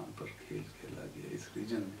کے نام پر کھیل کھیلا گیا اس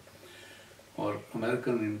ریجن میں، اور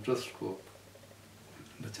امریکن انٹرسٹ کو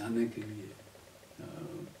بچانے کے لیے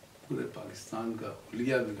پورے پاکستان کا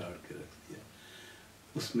حلیہ بگاڑ کے رکھ دیا۔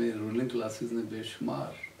 اس میں رولنگ کلاسز نے بے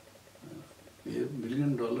شمار، یہ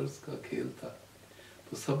بلین ڈالرز کا کھیل تھا،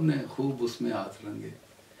 تو سب نے خوب اس میں ہاتھ رنگے۔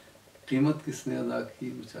 قیمت کس نے ادا کی؟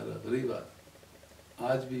 بیچارہ غریب آدمی۔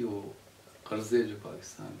 آج بھی وہ قرضے جو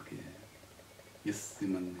پاکستان کے ہیں اس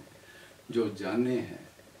ضمن میں، جو جانے ہیں،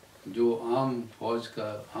 جو عام فوج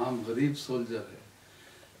کا عام غریب سولجر ہے،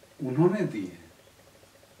 انہوں نے دی ہیں،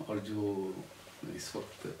 اور جو اس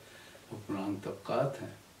وقت حکمران طبقات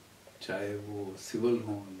ہیں، چاہے وہ سول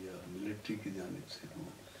ہوں یا ملٹری کی جانب سے ہوں،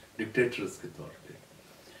 ڈکٹیٹرز کے طور پہ،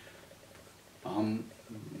 عام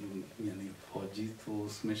یعنی فوجی تو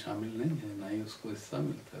اس میں شامل نہیں ہے، نہ ہی اس کو حصہ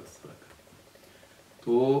ملتا ہے اس طرح کا۔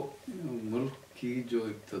 تو ملک کی جو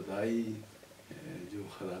ابتدائی جو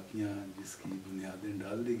خرابیاں، جس کی بنیادیں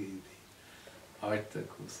ڈال دی گئی تھی، آج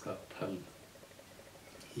تک اس کا پھل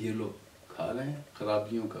یہ لوگ کھا رہے ہیں،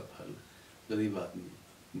 خرابیوں کا پھل غریب آدمی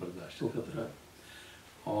برداشت کر رہا ہے،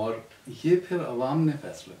 اور یہ پھر عوام نے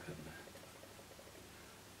فیصلہ کرنا ہے۔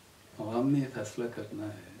 عوام نے یہ فیصلہ کرنا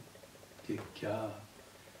ہے کہ کیا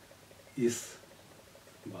اس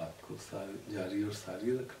بات کو جاری اور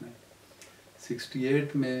ساری رکھنا ہے۔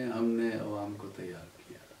 68 میں ہم نے عوام کو تیار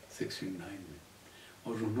کیا، 69 میں،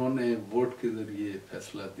 اور انہوں نے ووٹ کے ذریعے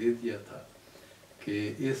فیصلہ دے دیا تھا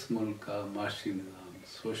کہ اس ملک کا معاشی نظام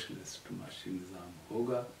سوشلسٹ معاشی نظام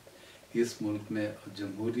ہوگا۔ اس ملک میں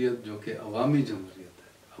جمہوریت جو کہ عوامی جمہوریت ہے،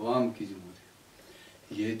 عوام کی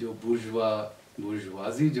جمہوریت، یہ جو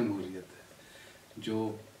بورژوازی جمہوریت ہے،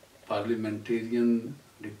 جو parliamentarian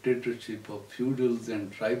dictatorship of فیوڈلز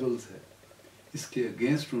and tribals ہے، اس کے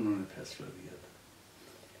اگینسٹ انہوں نے فیصلہ دیا تھا۔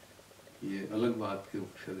 یہ الگ بات کہ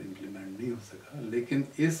پھر امپلیمنٹ نہیں ہو سکا، لیکن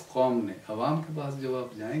اس قوم نے، عوام کے پاس جب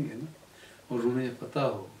آپ جائیں گے نا، اور انہیں یہ پتہ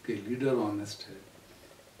ہو کہ لیڈر آنیسٹ ہے،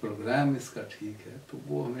 پروگرام اس کا ٹھیک ہے، تو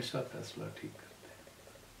وہ ہمیشہ فیصلہ ٹھیک کرتے ہیں۔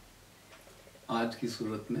 آج کی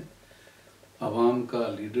صورت میں عوام کا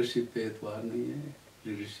لیڈرشپ پہ اعتبار نہیں ہے،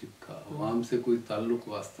 لیڈرشپ کا عوام سے کوئی تعلق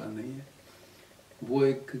واسطہ نہیں ہے، وہ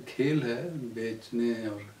ایک کھیل ہے بیچنے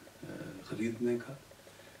اور خریدنے کا۔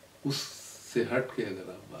 اس سے ہٹ کے اگر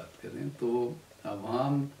آپ بات کریں تو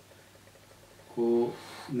عوام کو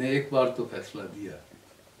نے ایک بار تو فیصلہ دیا،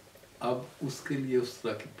 اب اس کے لیے اس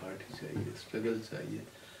طرح کی پارٹی چاہیے، اسٹرگل چاہیے،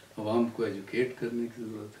 عوام کو ایجوکیٹ کرنے کی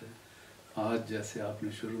ضرورت ہے۔ آج جیسے آپ نے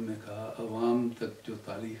شروع میں کہا، عوام تک جو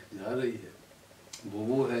تاریخ جا رہی ہے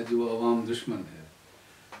وہ ہے جو عوام دشمن ہے،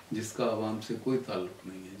 جس کا عوام سے کوئی تعلق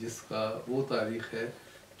نہیں ہے، جس کا وہ تاریخ ہے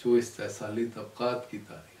جو استحصالی طبقات کی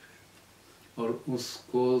تاریخ ہے، اور اس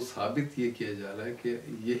کو ثابت یہ کیا جا رہا ہے کہ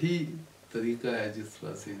یہی طریقہ ہے جس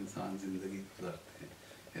طرح سے انسان زندگی گزارتے ہیں،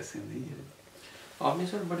 ایسے نہیں ہے۔ آپ نے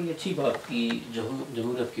سر بڑی اچھی بات کی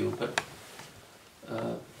جمہوریت کے اوپر۔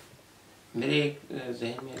 میرے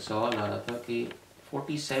ذہن میں سوال آ رہا تھا کہ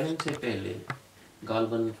 47 سے پہلے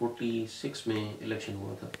غالباً 46 میں الیکشن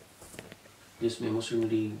ہوا تھا جس میں مسلم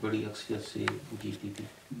لیگ بڑی اکثریت سے جیتی تھی،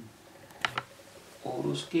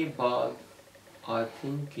 اور اس کے بعد آئی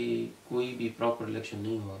تھنک کہ کوئی بھی پراپر الیکشن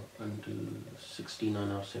نہیں ہوا انٹل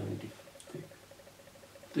 69 اور 70۔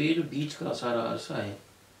 تو یہ جو بیچ کا سارا عرصہ ہے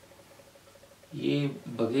یہ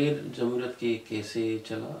بغیر جمہوریت کے کیسے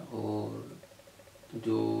چلا؟ اور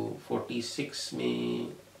جو 46 میں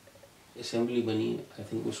اسمبلی بنی، آئی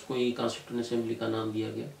تھنک اس کو ہی کانسٹیٹیوشن اسمبلی کا نام دیا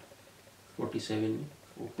گیا 47 میں،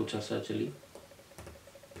 وہ کچھ عرصہ چلی،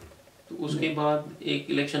 تو اس کے بعد ایک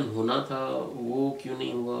الیکشن ہونا تھا وہ کیوں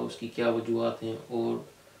نہیں ہوا؟ اس کی کیا وجوہات ہیں؟ اور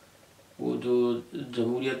وہ جو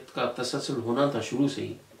جمہوریت کا تسلسل ہونا تھا شروع سے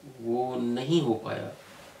ہی وہ نہیں ہو پایا،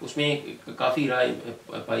 اس میں کافی رائے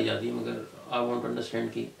پائی جاتی ہے، مگر آئی وانٹ ٹو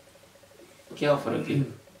انڈرسٹینڈ کہ کیا فرق ہے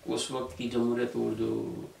اس وقت کی جمہوریت اور جو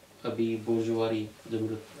ابھی بورژواری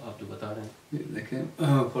جمہوریت آپ جو بتا رہے ہیں؟ دیکھیں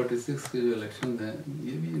 46 کے جو الیکشن ہیں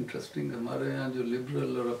یہ بھی انٹرسٹنگ، ہمارے یہاں جو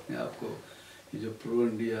لبرل اور اپنے آپ کو یہ جو پرو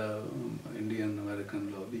انڈیا انڈین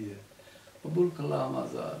امریکن لابی ہے، ابوالکلام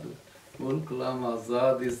آزاد، ابوالکلام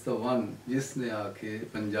آزاد از دا ون جس نے آ کے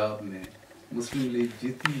پنجاب میں مسلم لیگ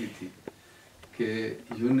جیتی ہوئی تھی کہ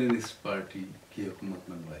یونینسٹ پارٹی کی حکومت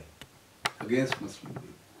بنوائی اگینسٹ مسلم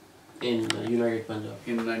لیگ ان یونائٹڈ پنجاب،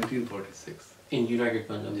 ان 1946 ان یونائٹڈ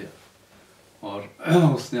پنجاب، اور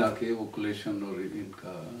اس نے آ کے وہ کولیشن اور ان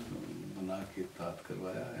کا بنا کے اتحاد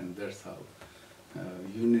کروایا، and that's how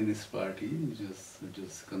Unionist party جو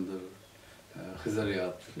سکندر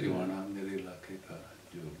خزریات ٹیوانا میرے علاقے کا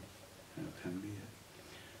جو فیملی ہے،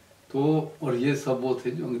 تو اور یہ سب وہ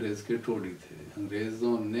تھے جو انگریز کے ٹوڑی تھے،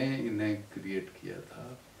 انگریزوں نے انہیں کریٹ کیا تھا،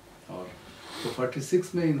 اور تو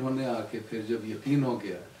 46 میں انہوں نے آ کے پھر جب یقین ہو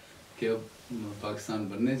گیا کہ اب پاکستان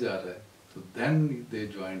بننے جا رہا ہے تو دین دے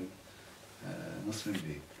جوائن مسلم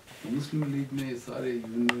لیگ۔ مسلم لیگ میں یہ سارے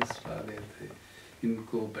یونینسٹ آ گئے تھے، ان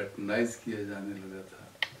کو پیٹرنائز کیا جانے لگا تھا،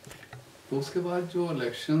 تو اس کے بعد جو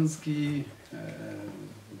الیکشنز کی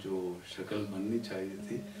جو شکل بننی چاہیے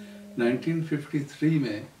تھی 1953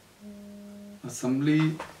 میں اسمبلی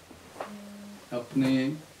اپنے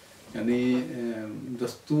یعنی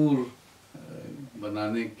دستور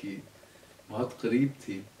بنانے کی بہت قریب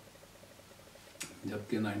تھی،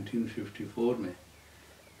 جبکہ 1954 میں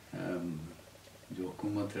جو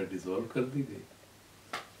حکومت ہے ڈیزولو کر دی گئی،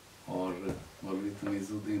 اور مولوی تمیز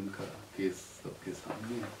الدین کا کیس سب کے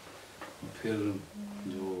سامنے ہے، پھر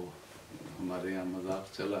جو ہمارے یہاں مذاق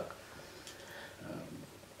چلا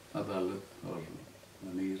عدالت اور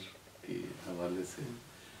منیر کے حوالے سے،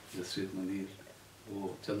 جسٹس منیر، وہ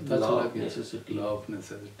چلتا چلا گیا، لا آف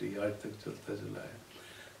نیسیسٹی آج تک چلتا چلا ہے۔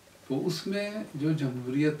 تو اس میں جو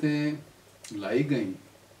جمہوریتیں لائی گئیں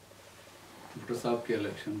بھٹو صاحب کے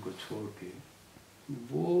الیکشن کو چھوڑ کے،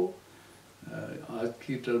 وہ آج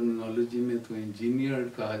کی ٹرمینالوجی میں تو انجینئرڈ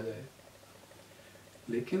کہا جائے،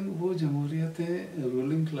 لیکن وہ جمہوریتیں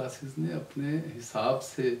رولنگ کلاسز نے اپنے حساب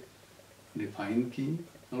سے ڈیفائن کی،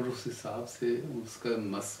 اور اس حساب سے اس کا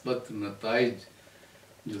مثبت نتائج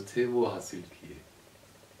جو تھے وہ حاصل کیے۔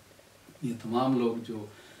 یہ تمام لوگ جو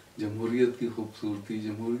جمہوریت کی خوبصورتی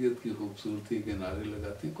کے نعرے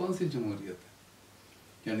لگاتے ہیں، کون سی جمہوریت ہے؟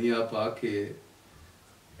 یعنی آپ آ کے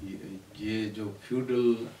یہ جو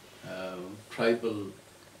فیوڈل ٹرائبل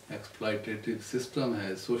ایکسپلائٹیٹیو سسٹم ہے،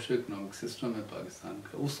 سوشو اکنامک سسٹم ہے پاکستان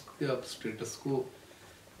کا، اس کے آپ اسٹیٹس کو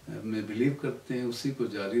میں بلیو کرتے ہیں، اسی کو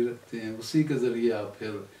جاری رکھتے ہیں، اسی کے ذریعے آپ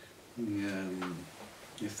پھر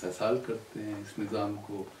استحصال کرتے ہیں، اس نظام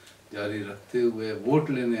کو جاری رکھتے ہوئے ووٹ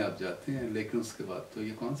لینے آپ جاتے ہیں، لیکن اس کے بعد تو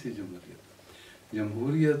یہ کون سی جمہوریت؟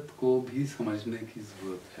 جمہوریت کو بھی سمجھنے کی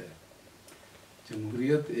ضرورت ہے۔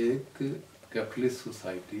 جمہوریت ایک کیپٹلسٹ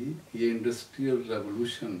سوسائٹی، یہ انڈسٹریل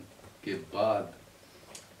ریولوشن کے بعد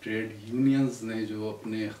ٹریڈ یونینز نے جو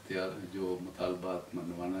اپنے جو مطالبات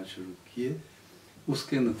منوانا شروع کیے، اس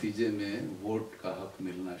کے نتیجے میں ووٹ کا حق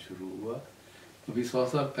ملنا شروع ہوا۔ ابھی 100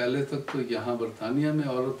 سال پہلے تک تو یہاں برطانیہ میں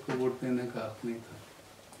عورت کو ووٹ دینے کا حق نہیں تھا۔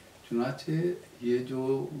 چنانچہ یہ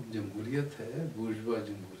جو جمہوریت ہے، بورژوا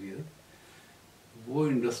جمہوریت، وہ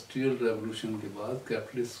انڈسٹریل ریولوشن کے بعد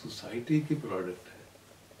کیپٹلسٹ سوسائٹی کی پروڈکٹ ہے۔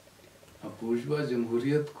 اب بورژوا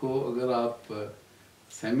جمہوریت کو اگر آپ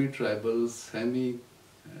semi tribal, semi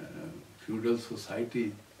feudal society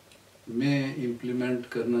میں امپلیمنٹ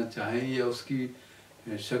کرنا چاہیں، یا اس کی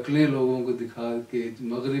شکلیں لوگوں کو دکھا کے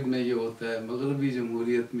مغرب میں یہ ہوتا ہے، مغربی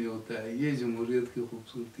جمہوریت میں ہوتا ہے، یہ جمہوریت کی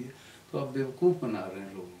خوبصورتی ہے، تو آپ بیوقوف بنا رہے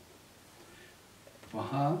ہیں لوگوں کو۔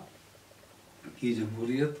 وہاں کہ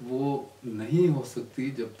جمہوریت وہ نہیں ہو سکتی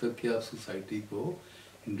جب تک کہ آپ سوسائٹی کو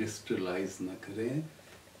انڈسٹریلائز نہ کریں،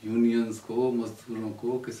 یونینز کو، مزدوروں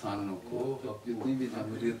کو، کسانوں کو. اب جتنی بھی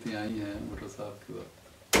جمہوریتیں آئی ہیں بھٹو صاحب کے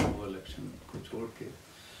وقت، وہ الیکشن کو چھوڑ کے،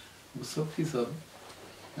 وہ سب کی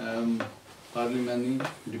سب پارلیمانی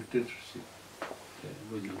ڈکٹیٹرشپ ہے،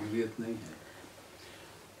 وہ جمہوریت نہیں ہے.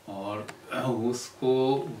 اور اس کو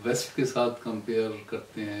ویسٹ کے ساتھ کمپیئر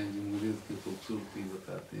کرتے ہیں، جمہوریت کی خوبصورتی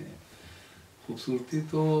بتاتے ہیں. خوبصورتی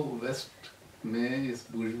تو ویسٹ میں اس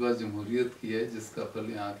بورژوا جمہوریت کی ہے جس کا پھل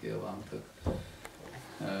یہاں کے عوام تک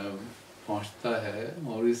پہنچتا ہے،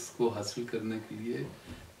 اور اس کو حاصل کرنے کے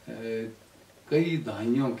لیے کئی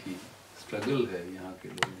دہائیوں کی اسٹرگل ہے یہاں کے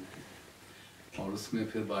لوگوں کی. اور اس میں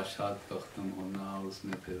پھر بادشاہت کا ختم ہونا، اور اس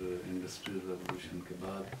میں پھر انڈسٹریل ریولوشن کے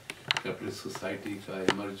بعد کیپٹلسٹ سوسائٹی کا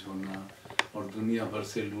ایمرج ہونا، اور دنیا بھر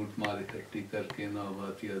سے لوٹ مار اکٹھی کر کے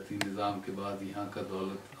نوآبادیاتی نظام کے بعد یہاں کا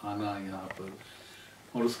دولت آنا یہاں پر،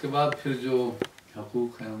 اور اس کے بعد پھر جو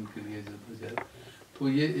حقوق ہیں ان کے لیے جدوجہد. تو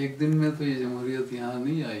یہ ایک دن میں تو یہ جمہوریت یہاں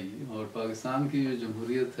نہیں آئی. اور پاکستان کی جو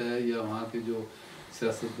جمہوریت ہے یا وہاں کے جو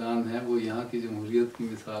سیاستدان ہیں وہ یہاں کی جمہوریت کی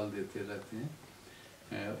مثال دیتے رہتے ہیں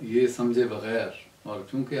یہ سمجھے بغیر. اور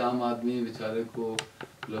چونکہ عام آدمی بیچارے کو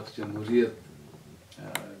لفظ جمہوریت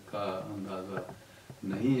کا اندازہ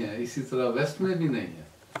نہیں ہے، اسی طرح ویسٹ میں بھی نہیں ہے.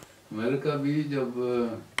 امریکہ بھی جب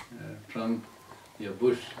ٹرمپ یا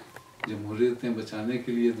بش جمہوریتیں بچانے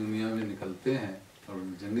کے لیے دنیا میں نکلتے ہیں اور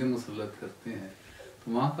جنگیں مسلط کرتے ہیں،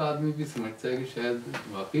 تو وہاں کا آدمی بھی سمجھتا ہے کہ شاید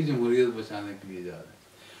واقعی جمہوریت بچانے کے لیے جا رہے ہیں.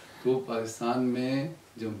 تو پاکستان میں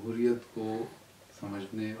جمہوریت کو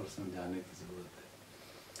سمجھنے اور سمجھانے کی ضرورت ہے.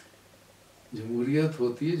 جمہوریت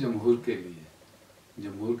ہوتی ہے جمہور کے لیے.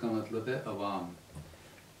 جمہور کا مطلب ہے عوام.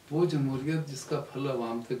 وہ جمہوریت جس کا پھل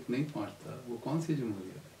عوام تک نہیں پہنچتا وہ کون سی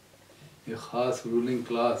جمہوریت ہے؟ ایک خاص رولنگ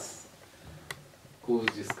کلاس کو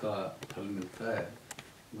جس کا پھل ملتا ہے،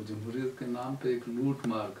 وہ جمہوریت کے نام پہ ایک لوٹ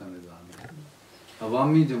مار کا نظام ہے،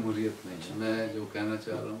 عوامی جمہوریت نہیں ہے. میں جو کہنا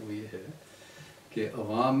چاہ رہا ہوں وہ یہ ہے کہ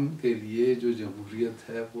عوام کے لیے جو جمہوریت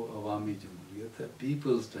ہے وہ عوامی جمہوریت ہے،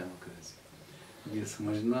 پیپلز ڈیموکریسی. یہ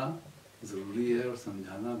سمجھنا ضروری ہے اور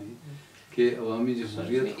سمجھانا بھی کہ عوامی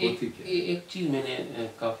جمہوریت ہوتی کیا ہے. ایک چیز میں نے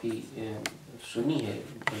کافی سنی ہے،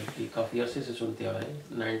 بلکہ کافی عرصے سے سنتے آ رہے ہیں،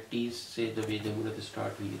 90s سے جب یہ جمہوریت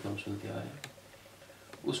اسٹارٹ ہوئی تو ہم سنتے آ رہے ہیں.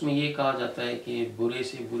 اس میں یہ کہا جاتا ہے کہ برے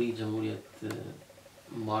سے بری جمہوریت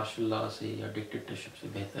مارشل لا سے یا ڈکٹیٹرشپ سے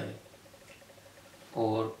بہتر ہے.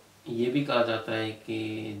 اور یہ بھی کہا جاتا ہے کہ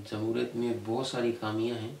جمہوریت میں بہت ساری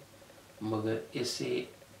خامیاں ہیں مگر اس سے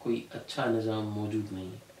کوئی اچھا نظام موجود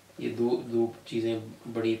نہیں. یہ دو چیزیں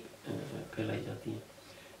بڑی پھیلائی جاتی ہیں.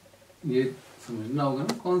 یہ سمجھنا ہوگا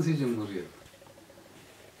نا کون سی جمہوریت.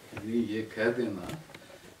 یعنی یہ کہہ دینا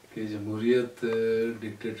کہ جمہوریت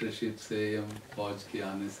ڈکٹیٹرشپ سے یا فوج کے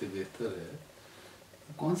آنے سے بہتر ہے،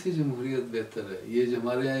 کون سی جمہوریت بہتر ہے؟ یہ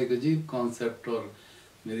ہمارے یہاں ایک عجیب کانسیپٹ، اور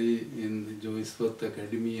میری جو اس وقت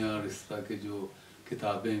اکیڈمیا اور اس طرح کے جو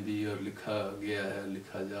کتابیں بھی اور لکھا گیا ہے،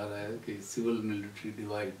 لکھا جا رہا ہے کہ سول ملٹری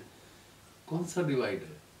ڈیوائڈ. کون سا ڈیوائڈ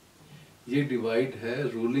ہے؟ یہ ڈیوائڈ ہے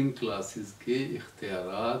رولنگ کلاسز کے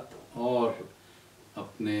اختیارات اور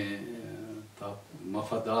اپنے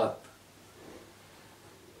مفادات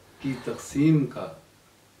کی تقسیم کا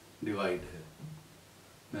ڈیوائڈ ہے.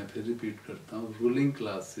 میں پھر ریپیٹ کرتا ہوں، رولنگ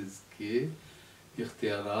کلاسز کے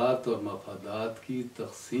اختیارات اور مفادات کی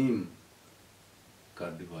تقسیم کا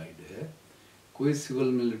ڈیوائڈ ہے، کوئی سول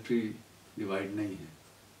ملٹری ڈیوائڈ نہیں ہے.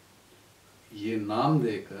 یہ نام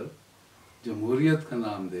دے کر، جمہوریت کا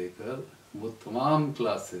نام دے کر، وہ تمام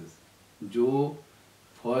کلاسز جو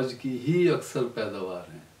فوج کی ہی اکثر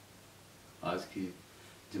پیداوار ہیں، آج کی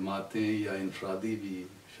جماعتیں یا انفرادی بھی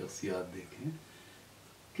شخصیات دیکھیں،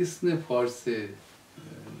 کس نے فوج سے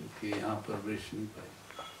کہ یہاں پرورش نہیں پائی.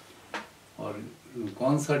 اور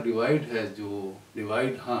کون سا ڈیوائڈ ہے؟ جو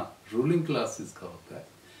ڈیوائڈ ہاں رولنگ کلاسز کا ہوتا ہے،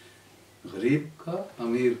 غریب کا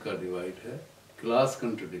امیر کا ڈیوائڈ ہے، کلاس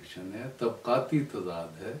کنٹرڈکشن ہے، طبقاتی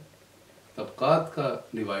تضاد ہے. طبقات کا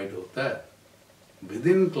ڈیوائڈ ہوتا ہے، ود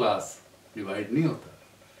ان کلاس ڈیوائڈ نہیں ہوتا.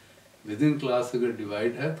 ود ان کلاس اگر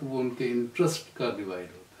ڈیوائڈ ہے تو وہ ان کے انٹرسٹ کا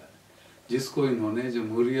ڈیوائڈ ہوتا ہے، جس کو انہوں نے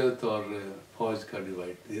جمہوریت اور فوج کا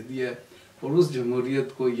ڈیوائڈ دے دیا ہے. اور اس جمہوریت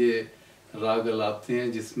کو یہ راگ الاپتے ہیں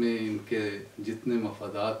جس میں ان کے جتنے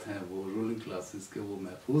مفادات ہیں وہ رولنگ کلاسز کے وہ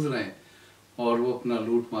محفوظ رہیں اور وہ اپنا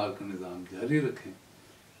لوٹ مار کا نظام جاری رکھیں.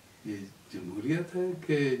 یہ جمہوریت ہے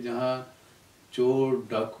کہ جہاں چور،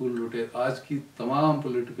 ڈاکو، لوٹے، آج کی تمام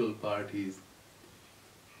پولیٹیکل پارٹیز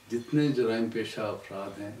جتنے جرائم پیشہ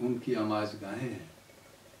افراد ہیں ان کی آماج گاہیں ہیں.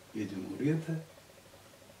 یہ جمہوریت ہے؟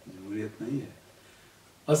 جمہوریت نہیں ہے.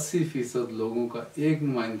 80% لوگوں کا ایک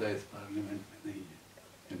نمائندہ اس پارلیمنٹ میں نہیں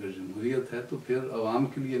ہے. اگر جمہوریت ہے تو پھر عوام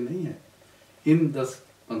کے لیے نہیں ہے، ان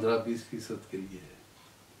 10-15-20% کے لیے ہے،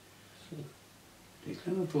 ٹھیک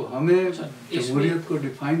ہے نا؟ تو ہمیں جمہوریت کو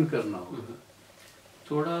ڈیفائن کرنا ہوگا.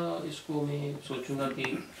 تھوڑا اس کو میں سوچوں گا کہ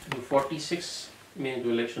جو 46 میں جو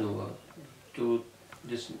الیکشن ہوا، جو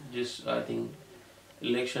جس آئی تھنک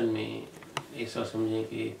الیکشن میں ایسا سمجھیں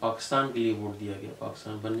کہ پاکستان کے لیے ووٹ دیا گیا،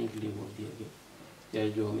 پاکستان بننے کے لیے ووٹ دیا گیا، یا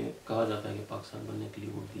جو ہمیں کہا جاتا ہے کہ پاکستان بننے کے لیے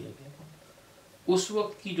ووٹ دیا گیا، اس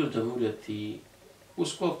وقت کی جو جمہوریت تھی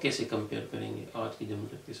اس کو آپ کیسے کمپیئر کریں گے آج کی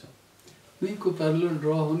جمہوریت کے ساتھ؟ نہیں، کوئی پیرلل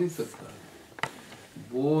ڈرا ہو نہیں سکتا.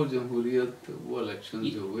 وہ جمہوریت، وہ الیکشن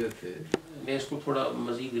جو ہوئے تھے، میں اس کو تھوڑا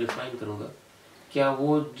مزید ریفائن کروں گا. کیا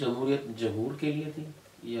وہ جمہوریت جمہور کے لیے تھی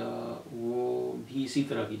یا وہ بھی اسی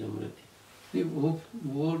طرح کی جمہوریت تھی؟ نہیں،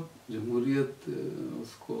 وہ جمہوریت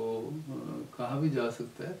اس کو کہا بھی جا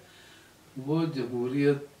سکتا ہے. وہ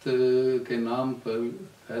جمہوریت کے نام پر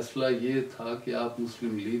فیصلہ یہ تھا کہ آپ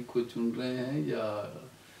مسلم لیگ کو چن رہے ہیں یا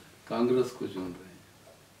کانگریس کو چن رہے ہیں.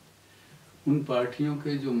 ان پارٹیوں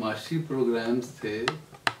کے جو معاشی پروگرامز تھے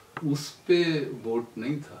اس پہ ووٹ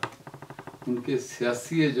نہیں تھا، ان کے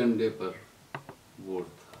سیاسی ایجنڈے پر ووٹ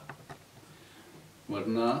تھا.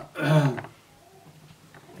 ورنہ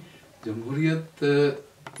جمہوریت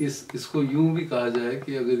اس کو یوں بھی کہا جائے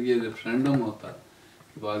کہ اگر یہ ریفرینڈم ہوتا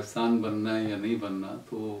کہ پاکستان بننا ہے یا نہیں بننا،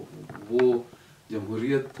 تو وہ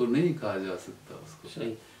جمہوریت تو نہیں کہا جا سکتا اس کو.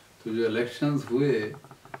 صحیح. تو جو الیکشنز ہوئے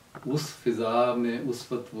اس فضا میں اس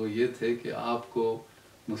وقت وہ یہ تھے کہ آپ کو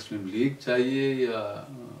مسلم لیگ چاہیے یا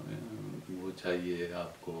وہ چاہیے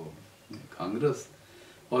آپ کو کانگریس،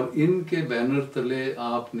 اور ان کے بینر تلے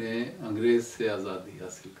آپ نے انگریز سے آزادی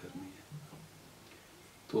حاصل کرنی ہے.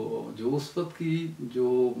 تو جو اس وقت کی جو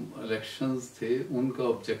الیکشنز تھے ان کا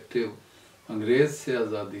آبجیکٹیو انگریز سے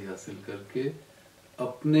آزادی حاصل کر کے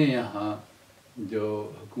اپنے یہاں جو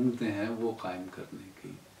حکومتیں ہیں وہ قائم کرنے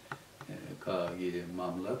کا یہ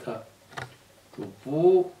معاملہ تھا. تو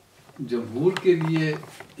وہ جمہور کے لیے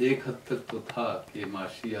ایک حد تک تو تھا کہ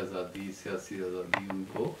معاشی آزادی، سیاسی آزادی ان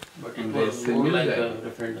کو انگریز سے مل جائے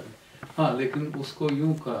گی. ہاں، لیکن اس کو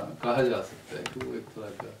یوں کہا جا سکتا ہے کہ وہ ایک طرح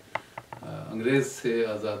کا انگریز سے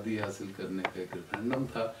آزادی حاصل کرنے کا ایک ریفرینڈم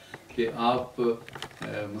تھا کہ آپ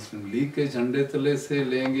مسلم لیگ کے جھنڈے تلے سے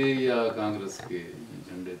لیں گے یا کانگریس کے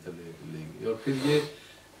جھنڈے تلے لیں گے. اور پھر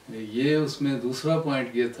یہ اس میں دوسرا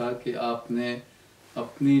پوائنٹ یہ تھا کہ آپ نے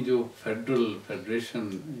اپنی جو فیڈریشن،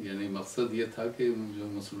 یعنی مقصد یہ تھا کہ جو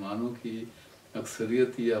مسلمانوں کی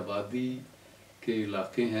اکثریتی آبادی کے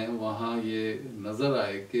علاقے ہیں وہاں یہ نظر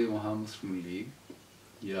آئے کہ وہاں مسلم لیگ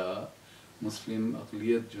یا مسلم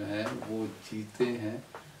اقلیت جو ہیں وہ جیتے ہیں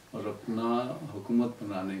اور اپنا حکومت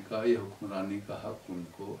بنانے کا یا حکمرانی کا حق ان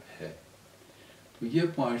کو ہے. تو یہ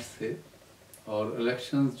پوائنٹس تھے اور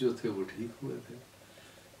الیکشنز جو تھے وہ ٹھیک ہوئے تھے.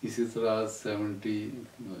 اسی طرح 70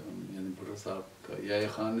 یعنی بھٹو صاحب کا یا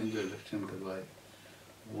خان نے جو الیکشن کروائے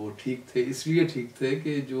وہ ٹھیک تھے. اس لیے ٹھیک تھے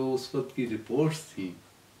کہ جو اس وقت کی رپورٹس تھیں،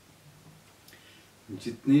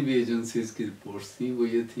 جتنی بھی ایجنسیز کی رپورٹس تھیں وہ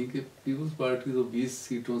یہ تھیں کہ پیپلز پارٹی تو 20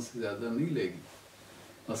 سیٹوں سے زیادہ نہیں لے گی.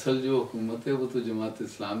 اصل جو حکومت ہے وہ تو جماعت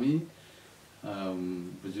اسلامی،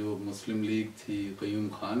 جو مسلم لیگ تھی قیوم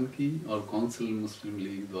خان کی اور کونسل مسلم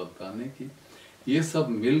لیگ دولتانے کی، یہ سب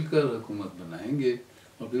مل کر حکومت بنائیں گے.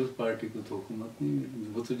 اور پیپلز پارٹی کو تو حکومت نہیں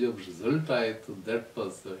ملی. وہ تو جب رزلٹ آئے تو that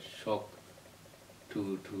was the shock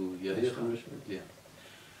to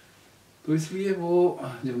تو اس لیے وہ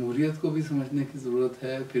جمہوریت کو بھی سمجھنے کی ضرورت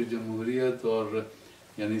ہے. پھر جمہوریت اور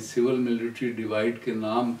یعنی سول ملٹری ڈیوائڈ کے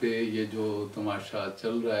نام پہ یہ جو تماشا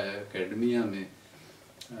چل رہا ہے اکیڈمیا میں،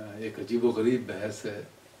 ایک عجیب و غریب بحث ہے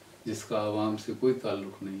جس کا عوام سے کوئی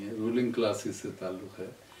تعلق نہیں ہے، رولنگ کلاسز سے تعلق ہے.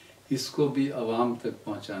 اس کو بھی عوام تک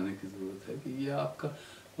پہنچانے کی ضرورت ہے کہ یہ آپ کا.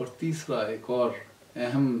 اور تیسرا ایک اور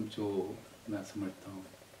اہم جو میں سمجھتا ہوں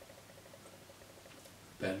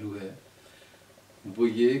پہلو ہے وہ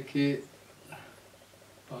یہ کہ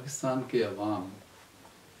پاکستان کے عوام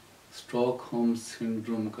اسٹاک ہوم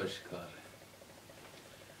سنڈروم کا شکار ہے.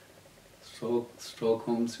 اسٹاک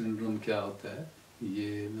ہوم سنڈروم کیا ہوتا ہے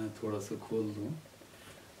یہ میں تھوڑا سا کھول دوں.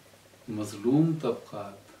 مظلوم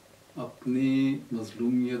طبقات اپنی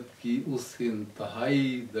مظلومیت کی اس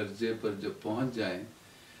انتہائی درجے پر جب پہنچ جائیں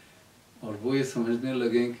اور وہ یہ سمجھنے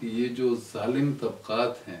لگیں کہ یہ جو ظالم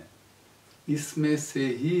طبقات ہیں اس میں سے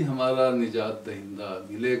ہی ہمارا نجات دہندہ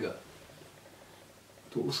ملے گا،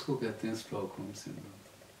 تو اس کو کہتے ہیں اسٹاک ہوم سنڈروم.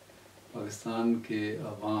 پاکستان کے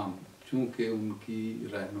عوام چونکہ ان کی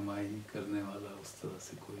رہنمائی کرنے والا اس طرح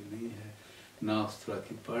سے کوئی نہیں ہے، نہ اس طرح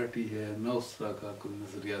کی پارٹی ہے، نہ اس طرح کا کوئی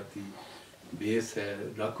نظریاتی بیس ہے،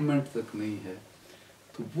 ڈاکومنٹ تک نہیں ہے،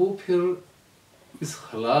 تو وہ پھر اس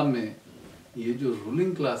خلا میں یہ جو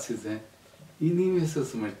رولنگ کلاسز ہیں انہی میں سے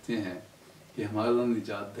سمجھتے ہیں کہ ہمارا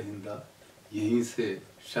نجات دہندہ یہیں سے،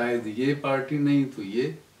 شاید یہ پارٹی نہیں تو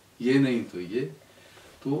یہ نہیں تو یہ،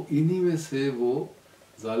 تو انہی میں سے وہ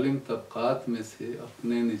ظالم طبقات میں سے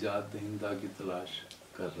اپنے نجات دہندہ کی تلاش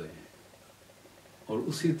کر رہے ہیں، اور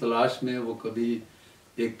اسی تلاش میں وہ کبھی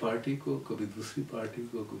ایک پارٹی کو، کبھی دوسری پارٹی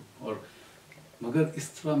کو، اور مگر اس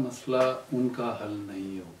طرح مسئلہ ان کا حل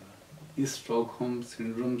نہیں ہوگا۔ اس اسٹاک ہوم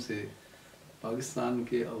سنڈروم سے پاکستان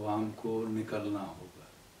کے عوام کو نکلنا ہوگا،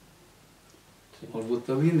 اور وہ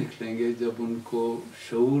تبھی نکلیں گے جب ان کو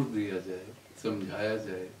شعور دیا جائے، سمجھایا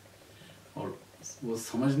جائے، اور وہ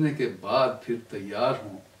سمجھنے کے بعد پھر تیار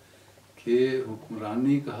ہوں کہ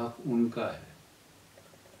حکمرانی کا حق ان کا ہے،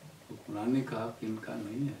 حکمرانی کا حق ان کا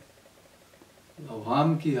نہیں ہے۔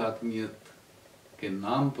 عوام کی حاکمیت کے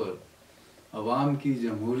نام پر، عوام کی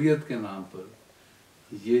جمہوریت کے نام پر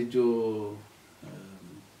یہ جو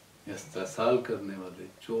استحصال کرنے والے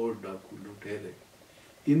چور، ڈاکو، لٹیرے،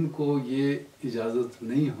 ان کو یہ اجازت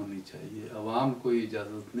نہیں ہونی چاہیے، عوام کو یہ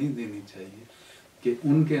اجازت نہیں دینی چاہیے کہ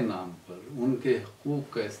ان کے نام پر، ان کے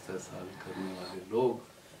حقوق کا استحصال کرنے والے لوگ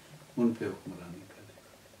ان پہ حکمرانی کریں۔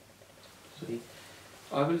 صحیح۔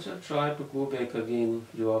 I will sir try to go back again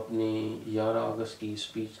جو آپ نے 11 اگست کی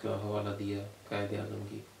اسپیچ کا حوالہ دیا قائد اعظم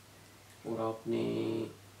کی، اور آپ نے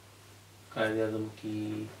قائد اعظم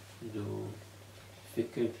کی جو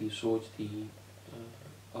فکر تھی، سوچ تھی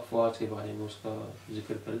افواج کے بارے میں، اس کا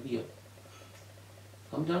ذکر کر دیا۔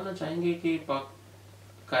 ہم جاننا چاہیں گے کہ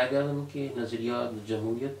قائد اعظم کے نظریات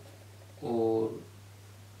جمہوریت اور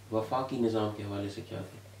وفاقی نظام کے حوالے سے کیا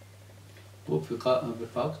تھے؟ وہ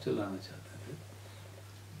وفاق چلانا چاہتے تھے،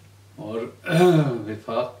 اور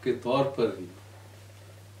وفاق کے طور پر ہی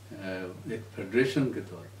ایک فیڈریشن کے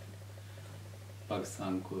طور پر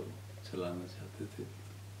پاکستان کو چلانا چاہتے تھے۔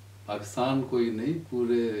 پاکستان کو ہی نہیں،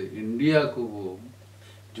 پورے انڈیا کو، وہ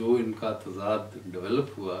جو ان کا تضاد ڈیولپ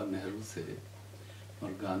ہوا نہرو سے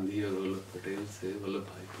اور گاندھی اور ولبھ بھائی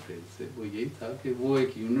پٹیل سے، وہ یہی تھا کہ وہ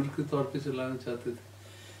ایک یونٹ کے طور پہ چلانا چاہتے تھے،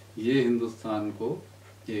 یہ ہندوستان کو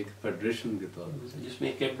ایک فیڈریشن کے طور پر، جس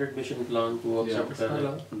میں کیبنٹ مشن پلان کو ایکسپٹ کر رہے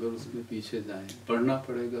ہیں۔ اگر اس میں پیچھے جائیں، پڑھنا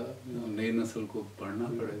پڑے گا، نئی نسل کو پڑھنا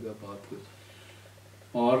پڑے گا بہت کچھ،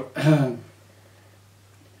 اور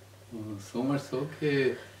سو مچ سو کہ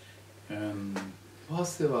بہت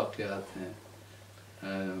سے واقعات ہیں۔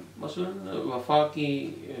 مثلاً وفاق کی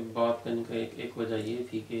بات کرنے کا ایک وجہ یہ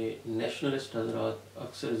تھی کہ نیشنلسٹ حضرات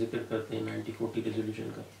اکثر ذکر کرتے ہیں 1940 ریزولوشن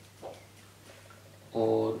کا،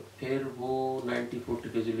 اور پھر وہ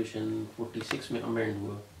 1940 ریزولوشن 46 میں امینڈ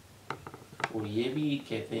ہوا، اور یہ بھی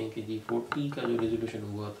کہتے ہیں کہ جی 40 کا جو ریزولوشن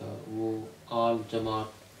ہوا تھا وہ آل جماعت،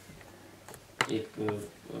 ایک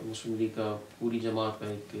مسلم لیگ کا پوری جماعت کا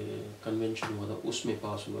ایک کنونشن ہوا تھا، اس میں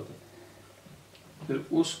پاس ہوا تھا۔ پھر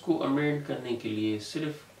اس کو امینڈ کرنے کے لیے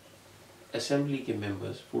صرف اسمبلی کے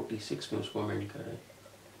ممبرز 46 میں اس کو امینڈ کر رہے ہیں،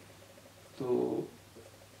 تو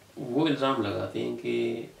وہ الزام لگاتے ہیں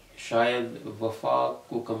کہ شاید وفاق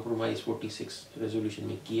کو کمپرومائز 46 ریزولوشن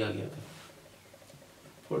میں کیا گیا تھا۔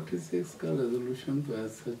 46 کا ریزولوشن تو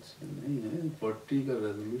ایسا نہیں ہے، 40 کا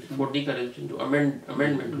ریزولوشن جو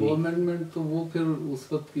امینڈمنٹ وہ امینڈمنٹ تو وہ پھر اس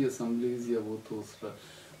وقت کی اسمبلیز، یا وہ تو اس کا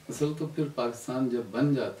اصل، تو پھر پاکستان جب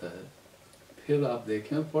بن جاتا ہے پھر آپ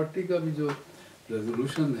دیکھیں 40 کا بھی جو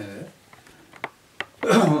ریزولوشن ہے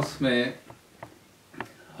اس میں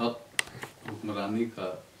حق حکمرانی کا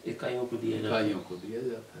اکائیوں کو دیا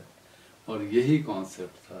جاتا ہے، اور یہی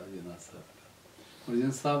کانسیپٹ تھا جناح صاحب کا۔ اور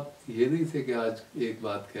جناح صاحب یہ نہیں تھے کہ آج ایک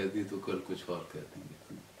بات کہہ دی تو کل کچھ اور کہہ دیں گے،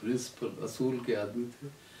 پرنسپل، اصول کے آدمی تھے،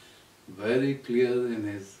 very clear in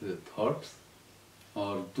his thoughts,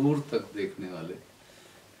 اور دور تک دیکھنے والے،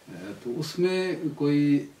 تو اس میں کوئی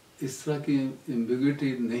اس طرح کی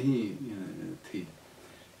ایمبیگوٹی نہیں تھی۔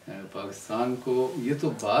 پاکستان کو یہ تو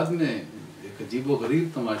بعد میں ایک عجیب و غریب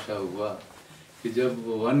تماشا ہوا کہ جب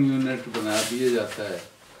 1 یونٹ بنا دیا جاتا ہے،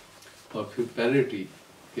 اور پھر پیریٹی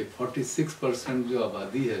کہ 46% جو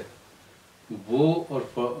آبادی ہے وہ، اور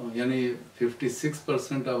یعنی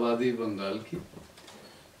 56% آبادی بنگال کی،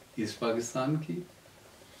 ایسٹ پاکستان کی،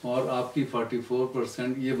 اور آپ کی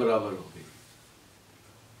 44%، یہ برابر ہو گئی۔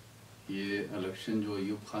 یہ الیکشن جو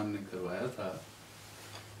ایوب خان نے کروایا تھا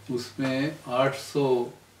اس میں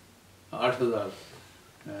 8,000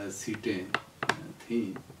 سیٹیں تھیں،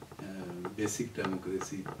 بیسک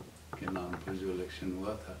ڈیموکریسی کے نام پر جو الیکشن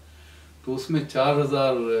ہوا تھا، تو اس میں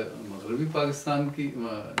 4,000 مغربی پاکستان کی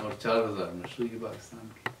اور 4,000 مشرقی پاکستان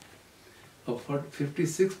کی۔ اب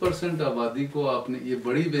 56% آبادی کو آپ نے، یہ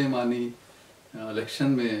بڑی بے ایمانی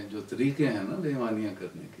الیکشن میں جو طریقے ہیں نا بے ایمانیاں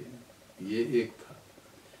کرنے کے، یہ ایک تھا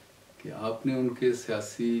کہ آپ نے ان کے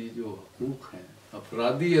سیاسی جو حقوق ہیں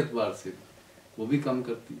افرادی اعتبار سے وہ بھی کم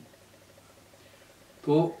کرتی،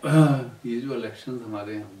 تو یہ جو الیکشنز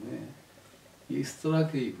ہمارے یہاں ہوئے ہیں یہ اس طرح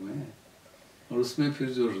کے ہی ہوئے ہیں، اور اس میں پھر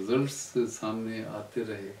جو رزلٹس سامنے آتے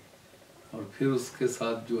رہے اور پھر اس کے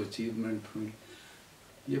ساتھ جو اچیومنٹ ہوئی،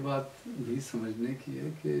 یہ بات بھی سمجھنے کی ہے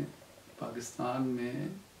کہ پاکستان میں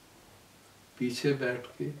پیچھے بیٹھ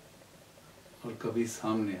کے اور کبھی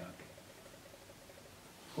سامنے آ کے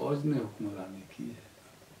فوج نے حکمرانی کی ہے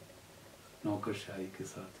نوکرشاہی کے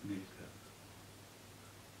ساتھ مل کر۔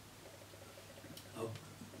 اب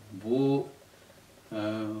وہ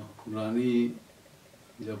حکمرانی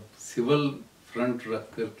جب سول فرنٹ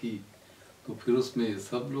رکھ کر کی تو پھر اس میں یہ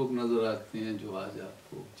سب لوگ نظر آتے ہیں جو آج آپ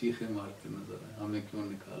کو چیخیں مارتے نظر آئے، ہمیں کیوں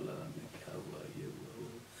نکالا، ہمیں کیا ہوا، یہ ہوا وہ،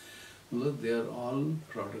 مطلب they are all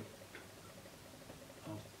product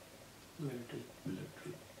of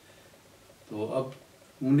military. تو اب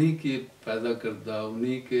انہی کے پیدا کردہ،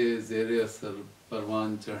 انہی کے زیر اثر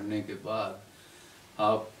پروان چڑھنے کے بعد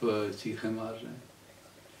آپ چیخیں مار رہے ہیں۔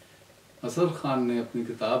 اصغر خان نے اپنی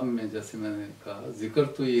کتاب میں، جیسے میں نے کہا، ذکر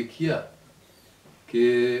تو یہ کیا کہ،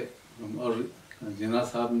 اور جناح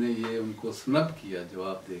صاحب نے یہ ان کو سنب کیا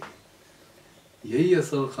جواب دے کے، یہی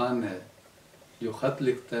اصغر خان ہے جو خط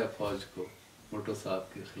لکھتا ہے فوج کو بھٹو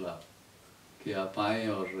صاحب کے خلاف کہ آپ آئیں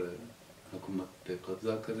اور حکومت پہ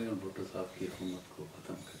قبضہ کریں اور بھٹو صاحب کی حکومت کو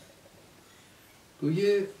ختم کریں۔ تو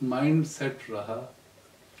یہ مائنڈ سیٹ رہا،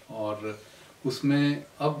 اور اس میں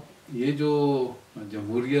اب یہ جو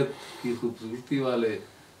جمہوریت کی خوبصورتی والے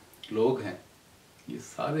لوگ ہیں یہ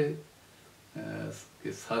سارے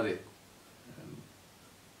کے سارے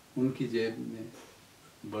ان کی جیب میں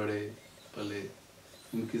بڑے پلے،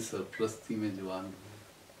 ان کی سرپرستی میں جوان ہوئے،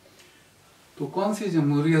 تو کون سی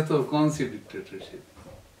جمہوریت اور کون سی ڈکٹیٹرشپ؟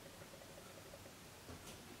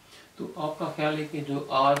 تو آپ کا خیال ہے کہ جو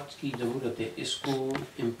آج کی جمہوریت ہے اس کو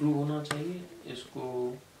امپروو ہونا چاہیے، اس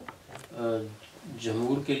کو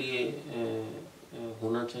جمہور کے لیے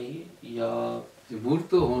ہونا چاہیے، یا جمہور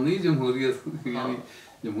تو ہونی جمہوریت یعنی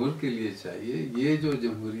جمہور کے لیے چاہیے؟ یہ جو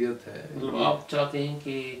جمہوریت ہے، مطلب آپ چاہتے ہیں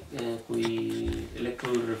کہ کوئی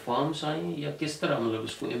الیکٹرل ریفارمس آئیں، یا کس طرح مطلب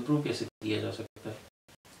اس کو امپروو کیسے کیا جا سکتا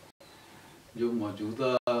ہے؟ جو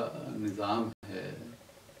موجودہ نظام ہے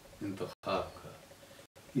انتخاب کا،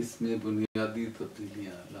 اس میں بنیادی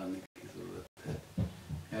تبدیلیاں لانے کی ضرورت ہے،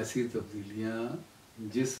 ایسی تبدیلیاں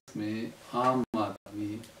جس میں عام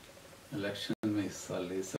آدمی الیکشن میں حصہ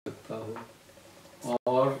لے سکتا ہو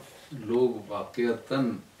اور لوگ واقعتاً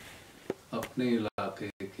اپنے علاقے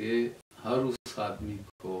کے ہر اس آدمی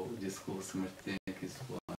کو جس کو سمجھتے ہیں کہ اس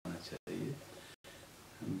کو آنا چاہیے،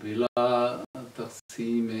 بلا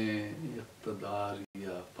تقسیم اقتدار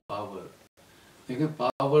یا پاور، لیکن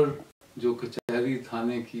پاور جو کچہری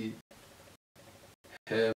تھانے کی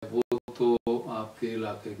ہے وہ تو آپ کے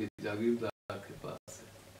علاقے کے جاگیردار کے پاس ہے،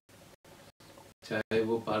 چاہے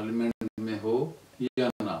وہ پارلیمنٹ میں ہو یا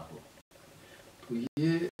نہ ہو۔ تو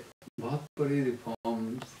یہ بہت بڑی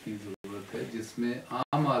ریفارمز کی ضرورت ہے جس میں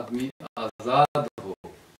عام آدمی آزاد ہو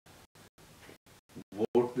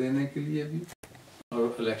ووٹ دینے کے لیے بھی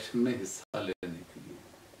اور الیکشن میں حصہ لینے کے لیے۔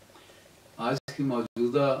 آج کی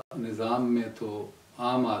موجودہ نظام میں تو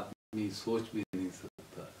عام آدمی سوچ بھی نہیں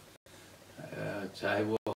سکتا، چاہے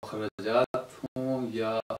وہ اخراجات ہوں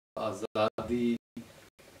یا آزادی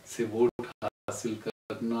سے ووٹ حاصل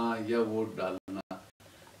کرنا یا ووٹ ڈالنا،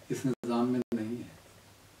 اس نظام میں نہیں ہے۔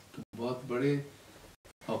 تو بہت بڑے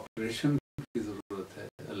آپریشن کی ضرورت ہے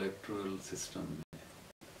الیکٹورل سسٹم میں،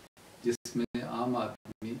 جس میں عام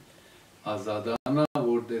آدمی آزادانہ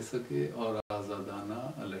ووٹ دے سکے اور آزادانہ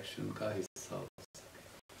الیکشن کا حصہ ہو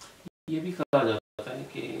سکے۔ یہ بھی کہا جاتا ہے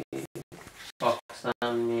کہ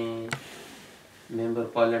پاکستان میں ممبر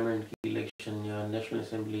پارلیمنٹ کی الیکشن یا نیشنل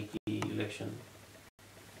اسمبلی کی الیکشن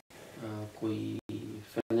کوئی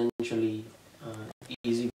فائنینشلی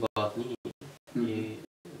ایزی بات نہیں ہے، یہ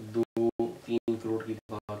 2-3 کروڑ کی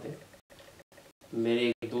بات ہے۔ میرے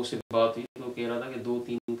ایک دوست سے بات ہوئی تو کہہ رہا تھا کہ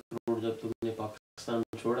 2-3 کروڑ جب تم نے پاکستان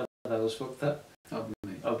چھوڑا تھا اس وقت تھا،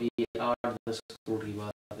 اب یہ 8-10 کروڑ کی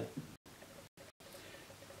بات ہے۔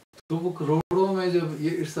 تو وہ کروڑوں میں جب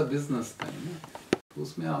یہ اٹس اے بزنس تھا تو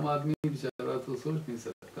اس میں عام آدمی بیچارہ تو سوچ نہیں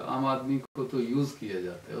سکتا، عام آدمی کو تو یوز کیا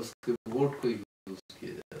جاتا ہے، اس کے ووٹ کو یوز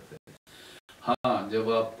کیا جاتا ہے۔ ہاں،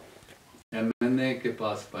 جب آپ ایم این اے کے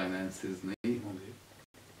پاس فائنینسز نہیں ہوں گے،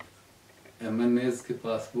 ایم این ایز کے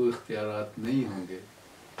پاس وہ اختیارات نہیں ہوں گے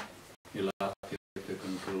علاقے پہ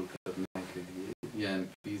کنٹرول کرنے کے لیے، یا ایم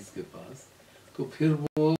پیز کے پاس، تو پھر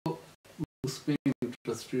وہ اس پہ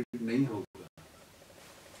انٹرسٹڈ نہیں ہوگا۔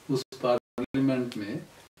 اس پارلیمنٹ میں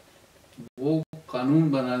وہ قانون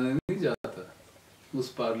بنانے نہیں جاتا،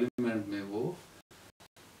 اس پارلیمنٹ میں وہ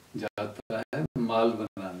جاتا ہے مال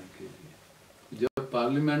بنانے کے لیے۔ جب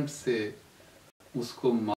پارلیمنٹ سے اس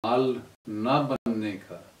کو مال نہ بننے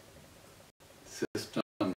کا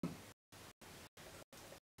سسٹم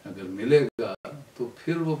اگر ملے گا تو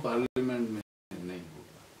پھر وہ پارلیمنٹ میں نہیں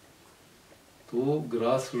ہوگا. تو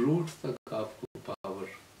گراس روٹ تک آپ کو پاور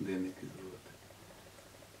دینے کی ضرورت ہے،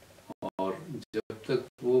 اور جب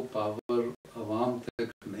تک وہ پاور عوام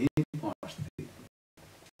تک نہیں پہنچتی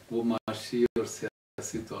وہ معاشی اور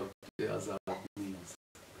سیاسی طور پہ آزاد نہیں ہو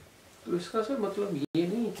سکتا. تو اس کا سر مطلب یہ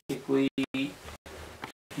نہیں کہ کوئی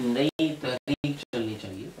نئی تحریک چلنی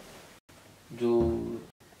چاہیے جو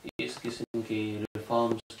اس قسم کے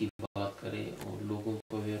ریفارمز کی بات کرے اور لوگوں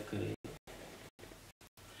کو اویئر کرے.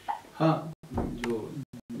 ہاں،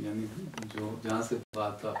 یعنی جہاں سے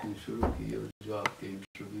بات آپ نے شروع کی اور جو آپ کے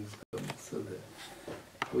انٹرویوز کا مقصد ہے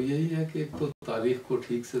وہ یہی ہے کہ ایک تو تاریخ کو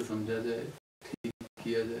ٹھیک سے سمجھا جائے، ٹھیک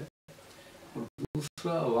کیا جائے، اور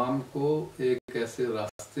دوسرا عوام کو ایک ایسے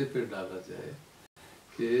راستے پہ ڈالا جائے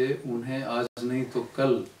کہ انہیں آج نہیں تو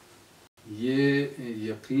کل یہ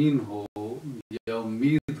یقین ہو یا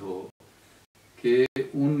امید ہو کہ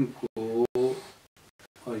ان کو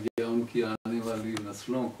اور یا ان کی آنے والی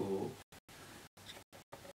نسلوں کو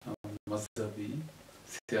مذہبی،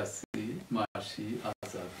 سیاسی، معاشی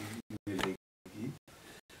آزادی ملے گی.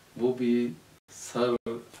 وہ بھی سر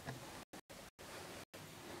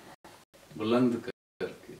بلند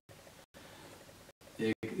کر کے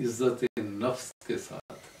ایک عزت نفس کے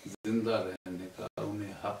ساتھ زندہ رہنے کا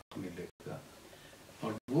انہیں حق ملے گا،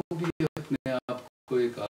 اور وہ بھی اپنے آپ کو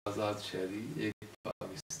ایک آزاد شہری، ایک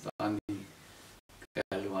پاکستانی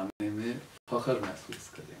کہلوانے میں فخر محسوس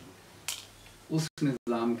کریں گے. اس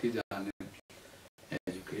نظام کی جانب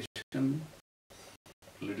ایجوکیشن،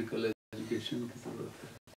 پولیٹیکل ایجوکیشن کی ضرورت ہے.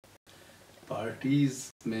 پارٹیز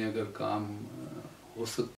میں اگر کام ہو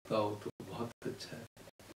سکتا ہو تو بہت اچھا ہے،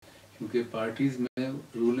 کیونکہ پارٹیز میں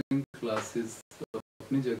رولنگ کلاسز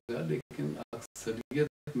اپنی جگہ، لیکن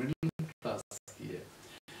اکثریت مڈل کلاس کی ہے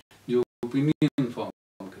جو اوپینین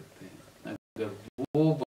فارم کرتے ہیں. اگر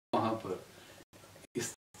وہ وہاں پر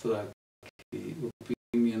اس طرح کی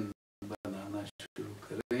اوپینین بنانا شروع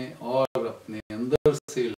کریں اور اپنے اندر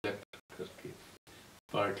سے الیکٹ کر کے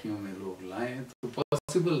پارٹیوں میں لوگ لائیں تو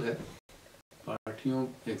پاسبل ہے. پارٹیوں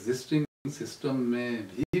ایگزسٹنگ سسٹم میں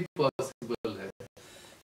بھی پاسبل ہے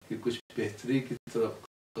کہ کچھ بہتری کی طرف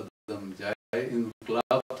قدم جائے.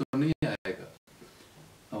 انقلاب تو نہیں آئے گا،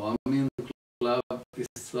 عوامی انقلاب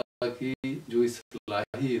اس طرح کی جو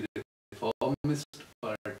اصلاحی ریفارمسٹ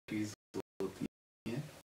پارٹیز ہوتی ہیں،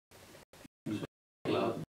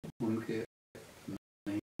 انقلاب ان کے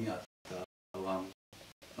نہیں آتا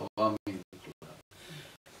عوامی انقلاب.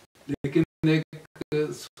 لیکن ایک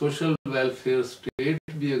سوشل ویلفیئر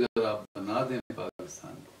اسٹیٹ بھی اگر آپ بنا دیں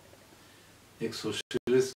پاکستان کو، ایک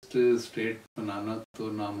سوشلسٹ اسٹیٹ بنانا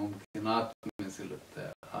تو ناممکنات میں سے لگتا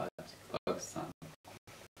ہے آج پاکستان میں،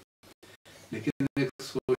 لیکن ایک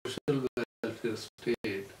سوشل ویلفیئر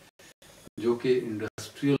اسٹیٹ جو کہ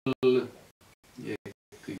انڈسٹریل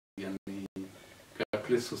یعنی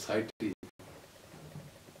کیپٹلسٹ سوسائٹی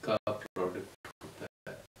کا پروڈکٹ ہوتا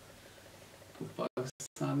ہے، تو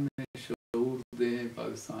پاکستان میں شعور دیں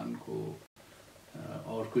پاکستان کو،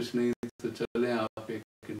 اور کچھ نہیں تو چلیں آپ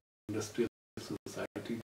ایک انڈسٹریل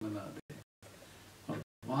سوسائٹی بنا دیں، اور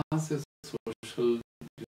وہاں سے سوشل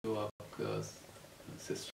جو آپ کا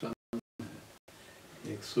سسٹم ہے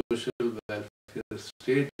ایک سوشل ویلفیئر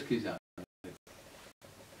اسٹیٹ کی جانب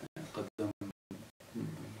قدم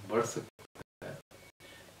بڑھ سکتا ہے،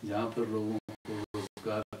 جہاں پر لوگوں کو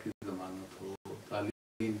روزگار کی ضمانت ہو،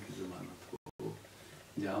 تعلیم کی ضمانت ہو،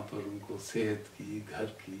 جہاں پر ان کو صحت کی، گھر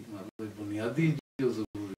کی مطلب بنیادی جو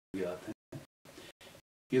ضروریات ہیں.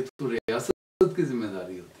 یہ تو ریاست کی ذمہ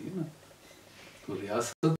داری ہوتی ہے نا. تو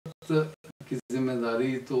ریاست کی ذمہ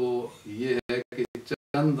داری تو یہ ہے کہ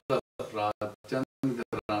چند افراد، چند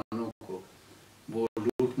گھرانوں کو وہ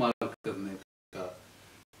لوٹ مار کرنے کا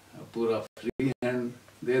پورا فری ہینڈ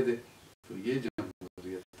دے دے. تو یہ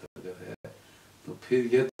جمہوریت اگر ہے تو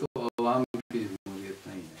پھر یہ تو عوام کی جمہوریت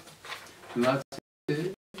نہیں ہے. چنانچہ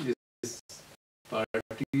اس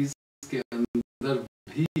پارٹیز کے اندر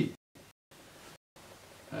بھی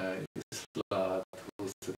اصلاحات ہو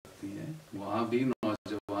سکتی ہیں، وہاں بھی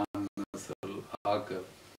نوجوان نسل آ کر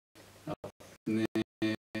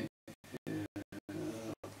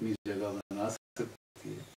اپنی جگہ بنا سکتی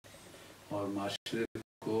ہے، اور معاشرے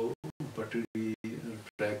کو پٹری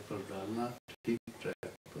ٹریک پر ڈالنا، ٹھیک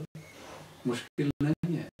ٹریک پر مشکل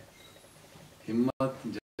نہیں ہے. ہمت،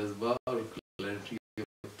 جذبہ اور کلیئرٹی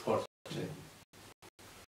آف تھاٹ ہے.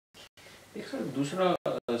 ایک سر دوسرا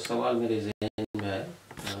سوال میرے ذہن میں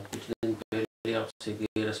آیا، کچھ دن پہلے آپ سے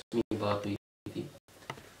غیر رسمی بات ہوئی تھی،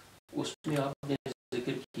 اس میں آپ نے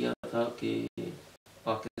ذکر کیا تھا کہ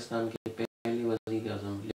پاکستان کے پہلے وزیر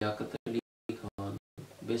اعظم لیاقت علی خان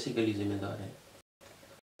بیسیکلی ذمہ دار ہیں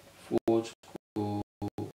فوج کو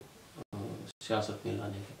سیاست میں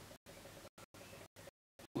لانے کے.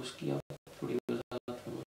 اس کی آپ تھوڑی وضاحت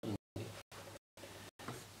فرمائیں گے؟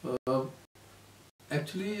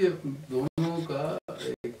 ایکچولی دونوں کا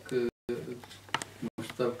ایک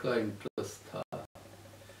مشترکہ انٹرسٹ تھا،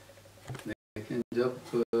 لیکن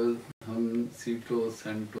جب ہم سیٹوں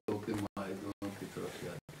سینٹوں کے معاہدوں کی طرف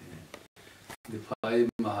جاتے ہیں، دفاعی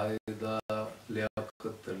معاہدہ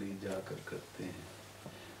لیاقت علی جا کر کرتے ہیں،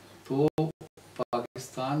 تو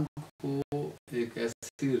پاکستان کو ایک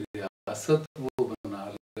ایسی ریاست وہ بنا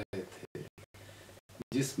رہے تھے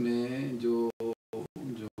جس میں جو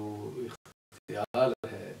اختیار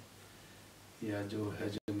ہے یا جو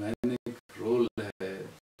ہیجمینک رول ہے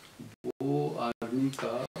وہ آرمی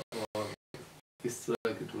کا اور اس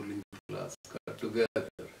طرح کی رولنگ کلاس کا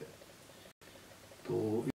ٹوگیدر ہے. تو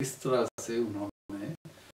اس طرح سے انہوں نے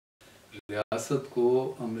ریاست کو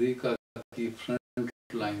امریکہ کی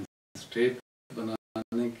فرنٹ لائن اسٹیٹ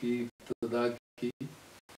بنانے کی ابتدا کی،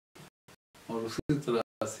 اور اسی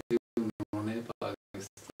طرح سے انہوں نے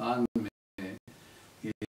پاکستان میں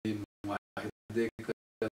یہ معاہدے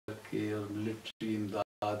کر کے اور ملٹری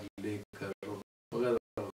امداد لے کر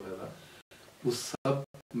وغیرہ وغیرہ اس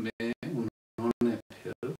سب میں انہوں نے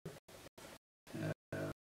پھر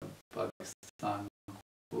پاکستان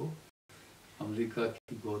کو امریکہ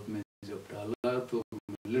کی گود میں جب ڈالا تو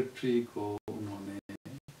ملٹری کو انہوں نے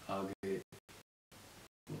آگے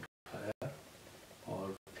اٹھایا، اور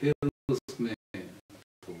پھر اس میں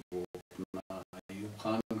تو وہ اپنا ایوب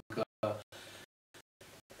خان کا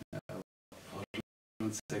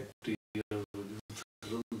سیکرٹری اور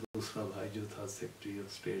دوسرا بھائی جو تھا سیکرٹری آف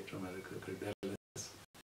اسٹیٹ امریکہ کا ڈیلس،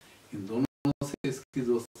 ان دونوں سے اس کی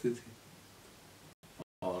دوستی تھی.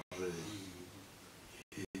 اور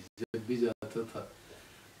یہ جب بھی جاتا تھا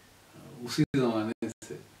اسی زمانے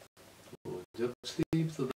سے، تو جب سے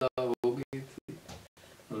ابتدا ہو گئی تھی،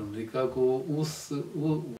 اور امریکہ کو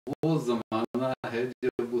وہ زمانہ ہے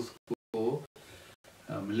جب اس کو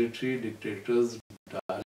ملٹری ڈکٹیٹرز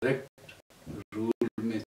ڈائریکٹ رول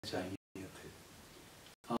میں چاہیے تھے.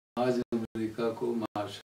 آج امریکہ کو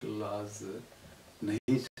مارشل لاز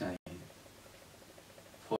نہیں چاہیے،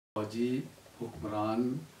 فوجی حکمران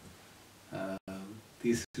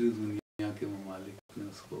تیسری دنیا کے ممالک میں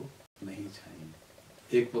اس کو نہیں چاہیے.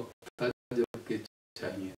 ایک وقت تھا جب کہ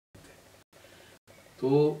چاہیے تھے. تو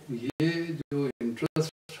یہ جو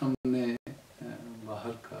انٹرسٹ ہم نے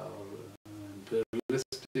باہر کا اور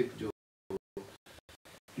امپیریلسٹک جو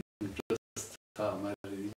انٹرسٹ تھا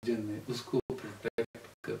ہمارے ریجن میں، اس کو پروٹیکٹ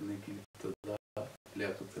کرنے کی ابتدا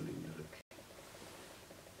لیاقت علی نے رکھی.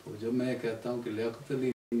 تو جب میں کہتا ہوں کہ لیاقت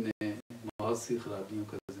علی نے بہت سی خرابیوں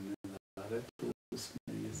کا ذمہ دار ہے، تو اس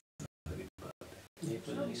میں یہ ساری بات ہے. یہ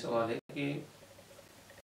پہلی سوال ہے کہ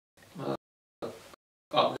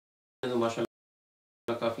آپ نے ماشاء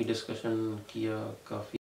اللہ کافی ڈسکشن کیا،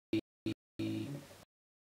 کافی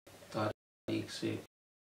تاریخ سے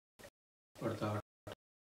پردہ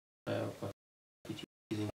ہٹایا، کافی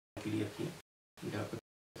چیزیں کلیئر کی.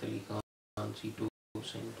 لیاقت علی خان سیٹو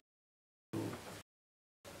سینٹو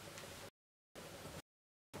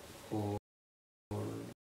اور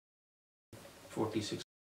 46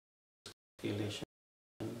 کے الیکشن.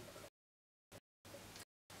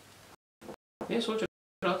 میں سوچ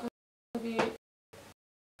رہا تھا کہ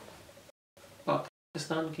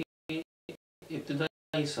پاکستان کے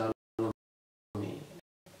ابتدائی سالوں میں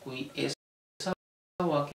کوئی ایسا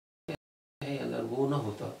واقعہ ہے، اگر وہ نہ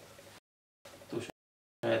ہوتا تو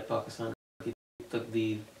شاید پاکستان کی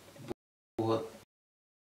تقدیر بہت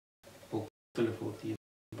مختلف ہوتی ہے،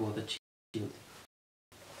 بہت اچھی ہوتی.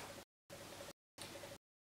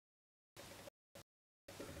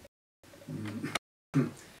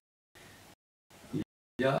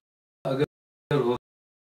 یا اگر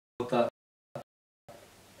ہوتا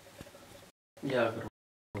یا اگر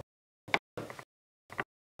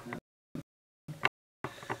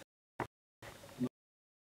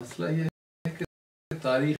مسئلہ یہ ہے کہ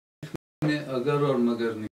تاریخ میں اگر اور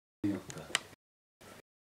مگر نہیں ہوتا.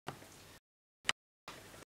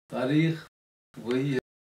 تاریخ وہی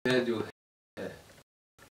ہے جو ہے.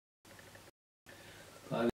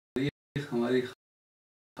 تاریخ ہماری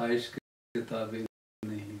خواہش کے تابع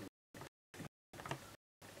نہیں.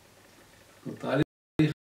 تو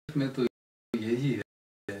تاریخ میں تو یہی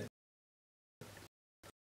ہے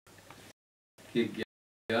کہ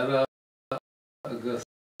 11 اگست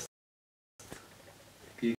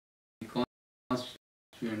کی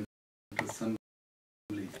کانسٹیٹیوئنٹ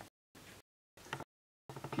اسمبلی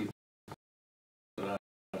کی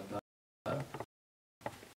قرارداد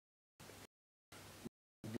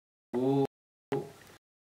وہ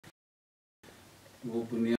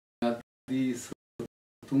بنیادی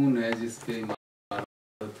ستون ہے جس پہ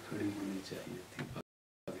عمارت کھڑی ہونی چاہیے تھی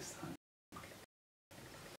پاکستان کی،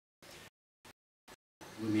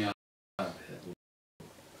 بنیاد ہے وہ.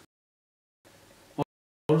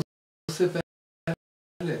 اور اس سے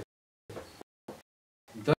پہلے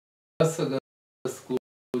 10 اگست کو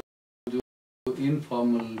جو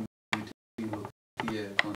انفارمل میٹنگ ہوتی ہے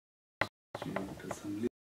کانسٹیٹیوئنٹ اسمبلی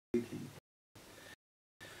کی،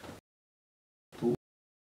 تو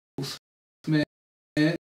اس میں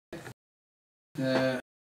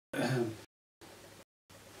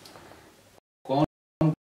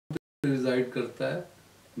کون ریزائڈ کرتا ہے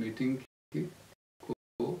میٹنگ کی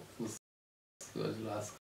کو، اس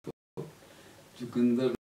اجلاس کو جوگندر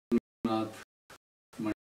ناتھ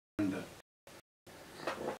منڈل.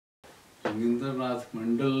 جوگندر ناتھ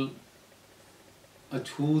منڈل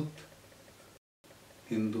اچھوت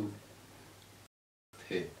ہندو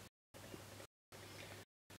تھے.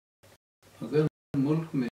 اگر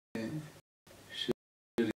ملک میں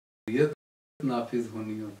شریعت نافذ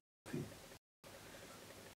ہونی ہوتی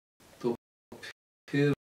تو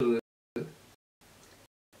پھر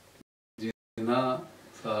جناح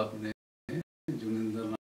صاحب نے جوگندر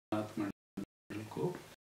ناتھ منڈل کو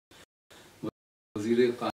وزیر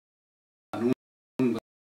قانون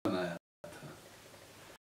بنایا تھا.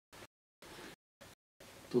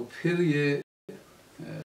 تو پھر یہ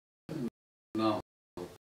نہ ہو.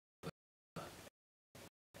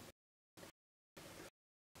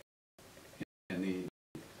 یعنی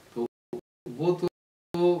تو وہ تو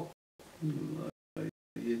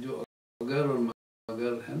یہ جو اگر اور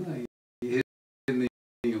مگر ہے نا، یہ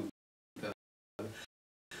نہیں ہوتا.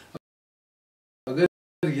 اگر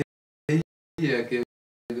یہی ہے کہ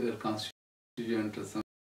اگر کانسٹیٹیوئنٹ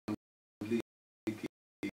اسمبلی کی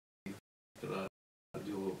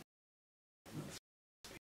جو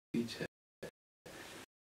اسپیچ ہے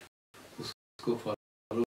اس کو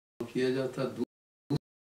فالو کیا جاتا.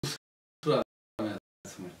 دوسرا میں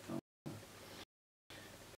سمجھتا ہوں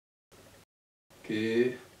کہ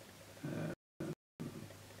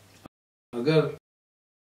اگر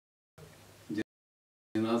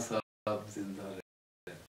جناح صاحب زندہ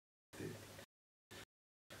رہتے،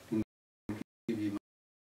 ان کی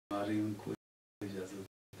بیماری ان کو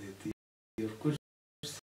اجازت دیتی اور کچھ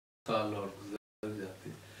سال اور گزر جاتے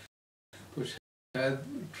تو شاید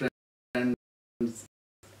ٹرینڈز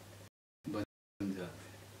بن جاتے.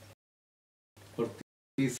 اور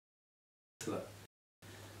تیسرا،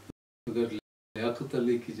 اگر لیاقت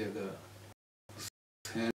علی کی جگہ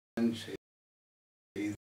حسین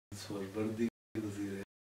شہید سہروردی وزیر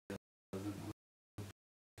اعظم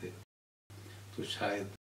ہوتے تو شاید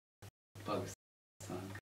پاکستان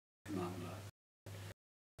کے معاملات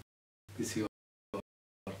کسی اور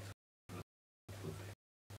ہوتے.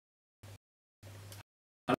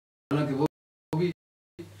 حالانکہ وہ بھی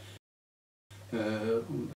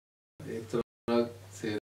ایک طرح سے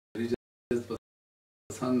ریجت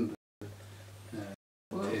پسند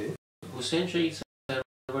تھے. حسین شہید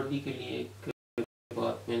سہروردی کے لیے ایک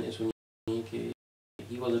بات میں نے سنی کہ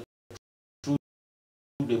he was a true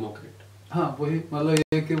democrat. ہاں وہی مطلب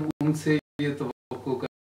یہ کہ ان سے یہ توقع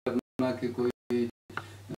کرنا کہ کوئی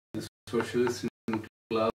سوشلسٹ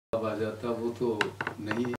انقلاب آ جاتا وہ تو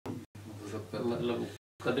نہیں ہو سکتا. مطلب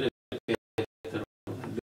قدر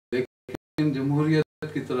لیکن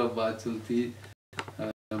جمہوریت کی طرف بات چلتی،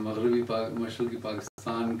 مشرقی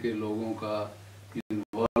پاکستان کے لوگوں کا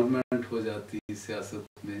انوالومنٹ ہو جاتی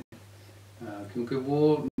سیاست میں، کیونکہ وہ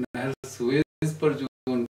نہر سویز پر جو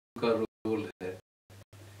ان کا رول ہے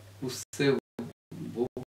اس سے وہ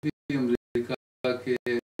بھی امریکہ کے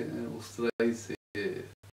اس طرح سے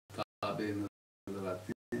تابع نظر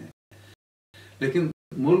آتے ہیں. لیکن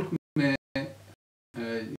ملک میں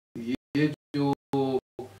یہ جو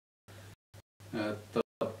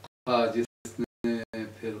طبقہ جس نے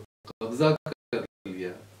پھر قبضہ کر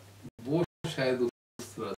لیا وہ شاید اس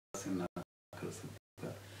طرح سے نہ کر سکتا.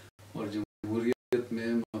 اور جمہوریت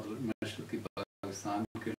میں مشرقی پاکستان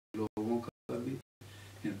کے لوگوں کا بھی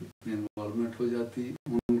انوالومنٹ ہو جاتی،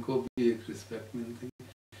 ان کو بھی ایک رسپیکٹ ملتی.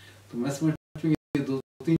 تو میں سمجھتا ہوں یہ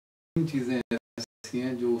 2-3 چیزیں ایسی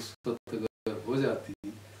ہیں جو اس وقت اگر ہو جاتی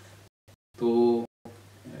تو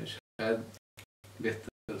شاید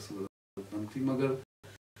بہتر صورت بنتی. مگر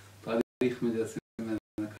تاریخ میں جیسے میں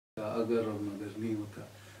نے کہا اگر اور مگر نہیں ہوتا.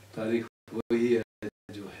 تاریخ وہی ہے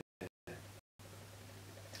جو ہے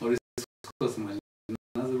اور اس کو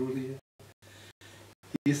سمجھنا ضروری ہے.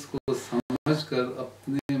 اس کو سمجھ کر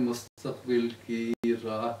اپنے مستقبل کی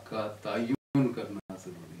راہ کا تعین کرنا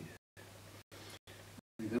ضروری ہے.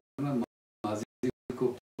 اگر ماضی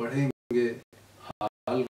کو پڑھیں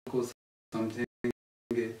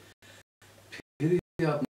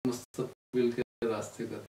آپ مستقبل کے راستے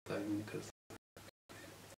کا تعین کر سکتے ہیں.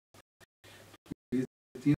 یہ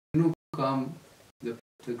تینوں کام جب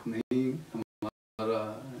تک نہیں ہمارا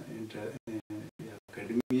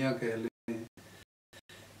اکیڈمیا کہہ لیں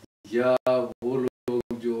یا وہ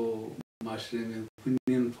لوگ جو معاشرے میں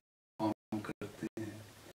اوپینین فارم کرتے ہیں،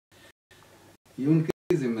 یہ ان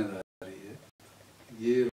کی ذمہ داری ہے.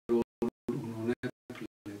 یہ رول انہوں نے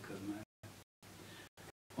پلے کرنا ہے،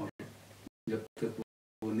 اور جب تک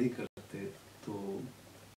وہ نہیں کرتے تو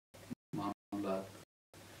معاملات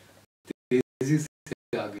تیزی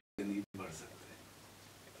سے آگے نہیں بڑھ سکتے.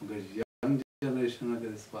 اگر ینگ جنریشن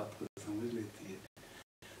اگر اس بات کو سمجھ لیتی ہے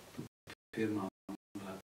تو پھر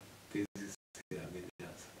معاملات تیزی سے آگے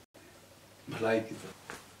جا سکتے ہیں بھلائی کی طرف.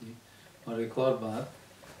 اور ایک اور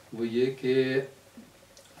بات وہ یہ کہ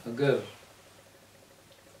اگر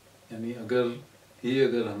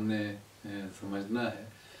ہم نے سمجھنا ہے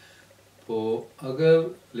تو اگر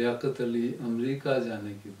لیاقت علی امریکہ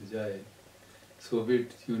جانے کی بجائے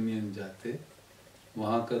سوویت یونین جاتے،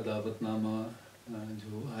 وہاں کا دعوت نامہ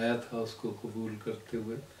جو آیا تھا اس کو قبول کرتے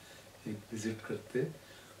ہوئے ایک وزٹ کرتے،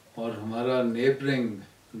 اور ہمارا نیبرنگ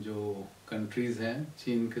جو کنٹریز ہیں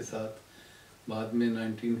چین کے ساتھ بعد میں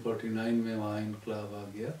 1949 میں وہاں انقلاب آ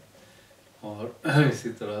گیا، اور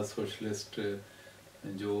اسی طرح سوشلسٹ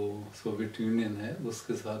جو سوویت یونین ہے اس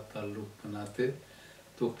کے ساتھ تعلق بناتے،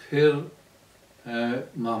 تو پھر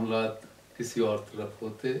معاملات کسی اور طرف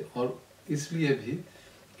ہوتے. اور اس لیے بھی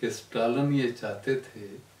کہ اسٹالن یہ چاہتے تھے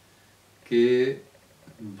کہ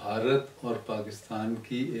بھارت اور پاکستان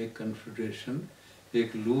کی ایک کنفیڈریشن،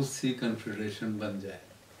 ایک لوز سی کنفیڈریشن بن جائے.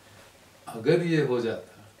 اگر یہ ہو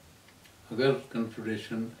جاتا، اگر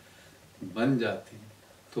کنفیڈریشن بن جاتی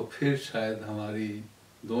تو پھر شاید ہماری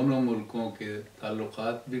دونوں ملکوں کے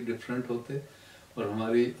تعلقات بھی ڈفرینٹ ہوتے اور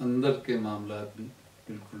ہماری اندر کے معاملات بھی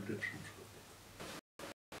بالکل ڈفرینٹ ہوتے.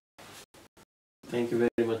 تھینک یو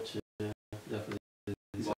ویری مچ جعفر.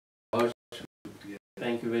 بہت شکریہ.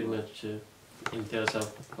 تھینک یو ویری مچ امتیاز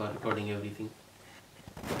صاحب فار ریکارڈنگ ایوری تھنگ.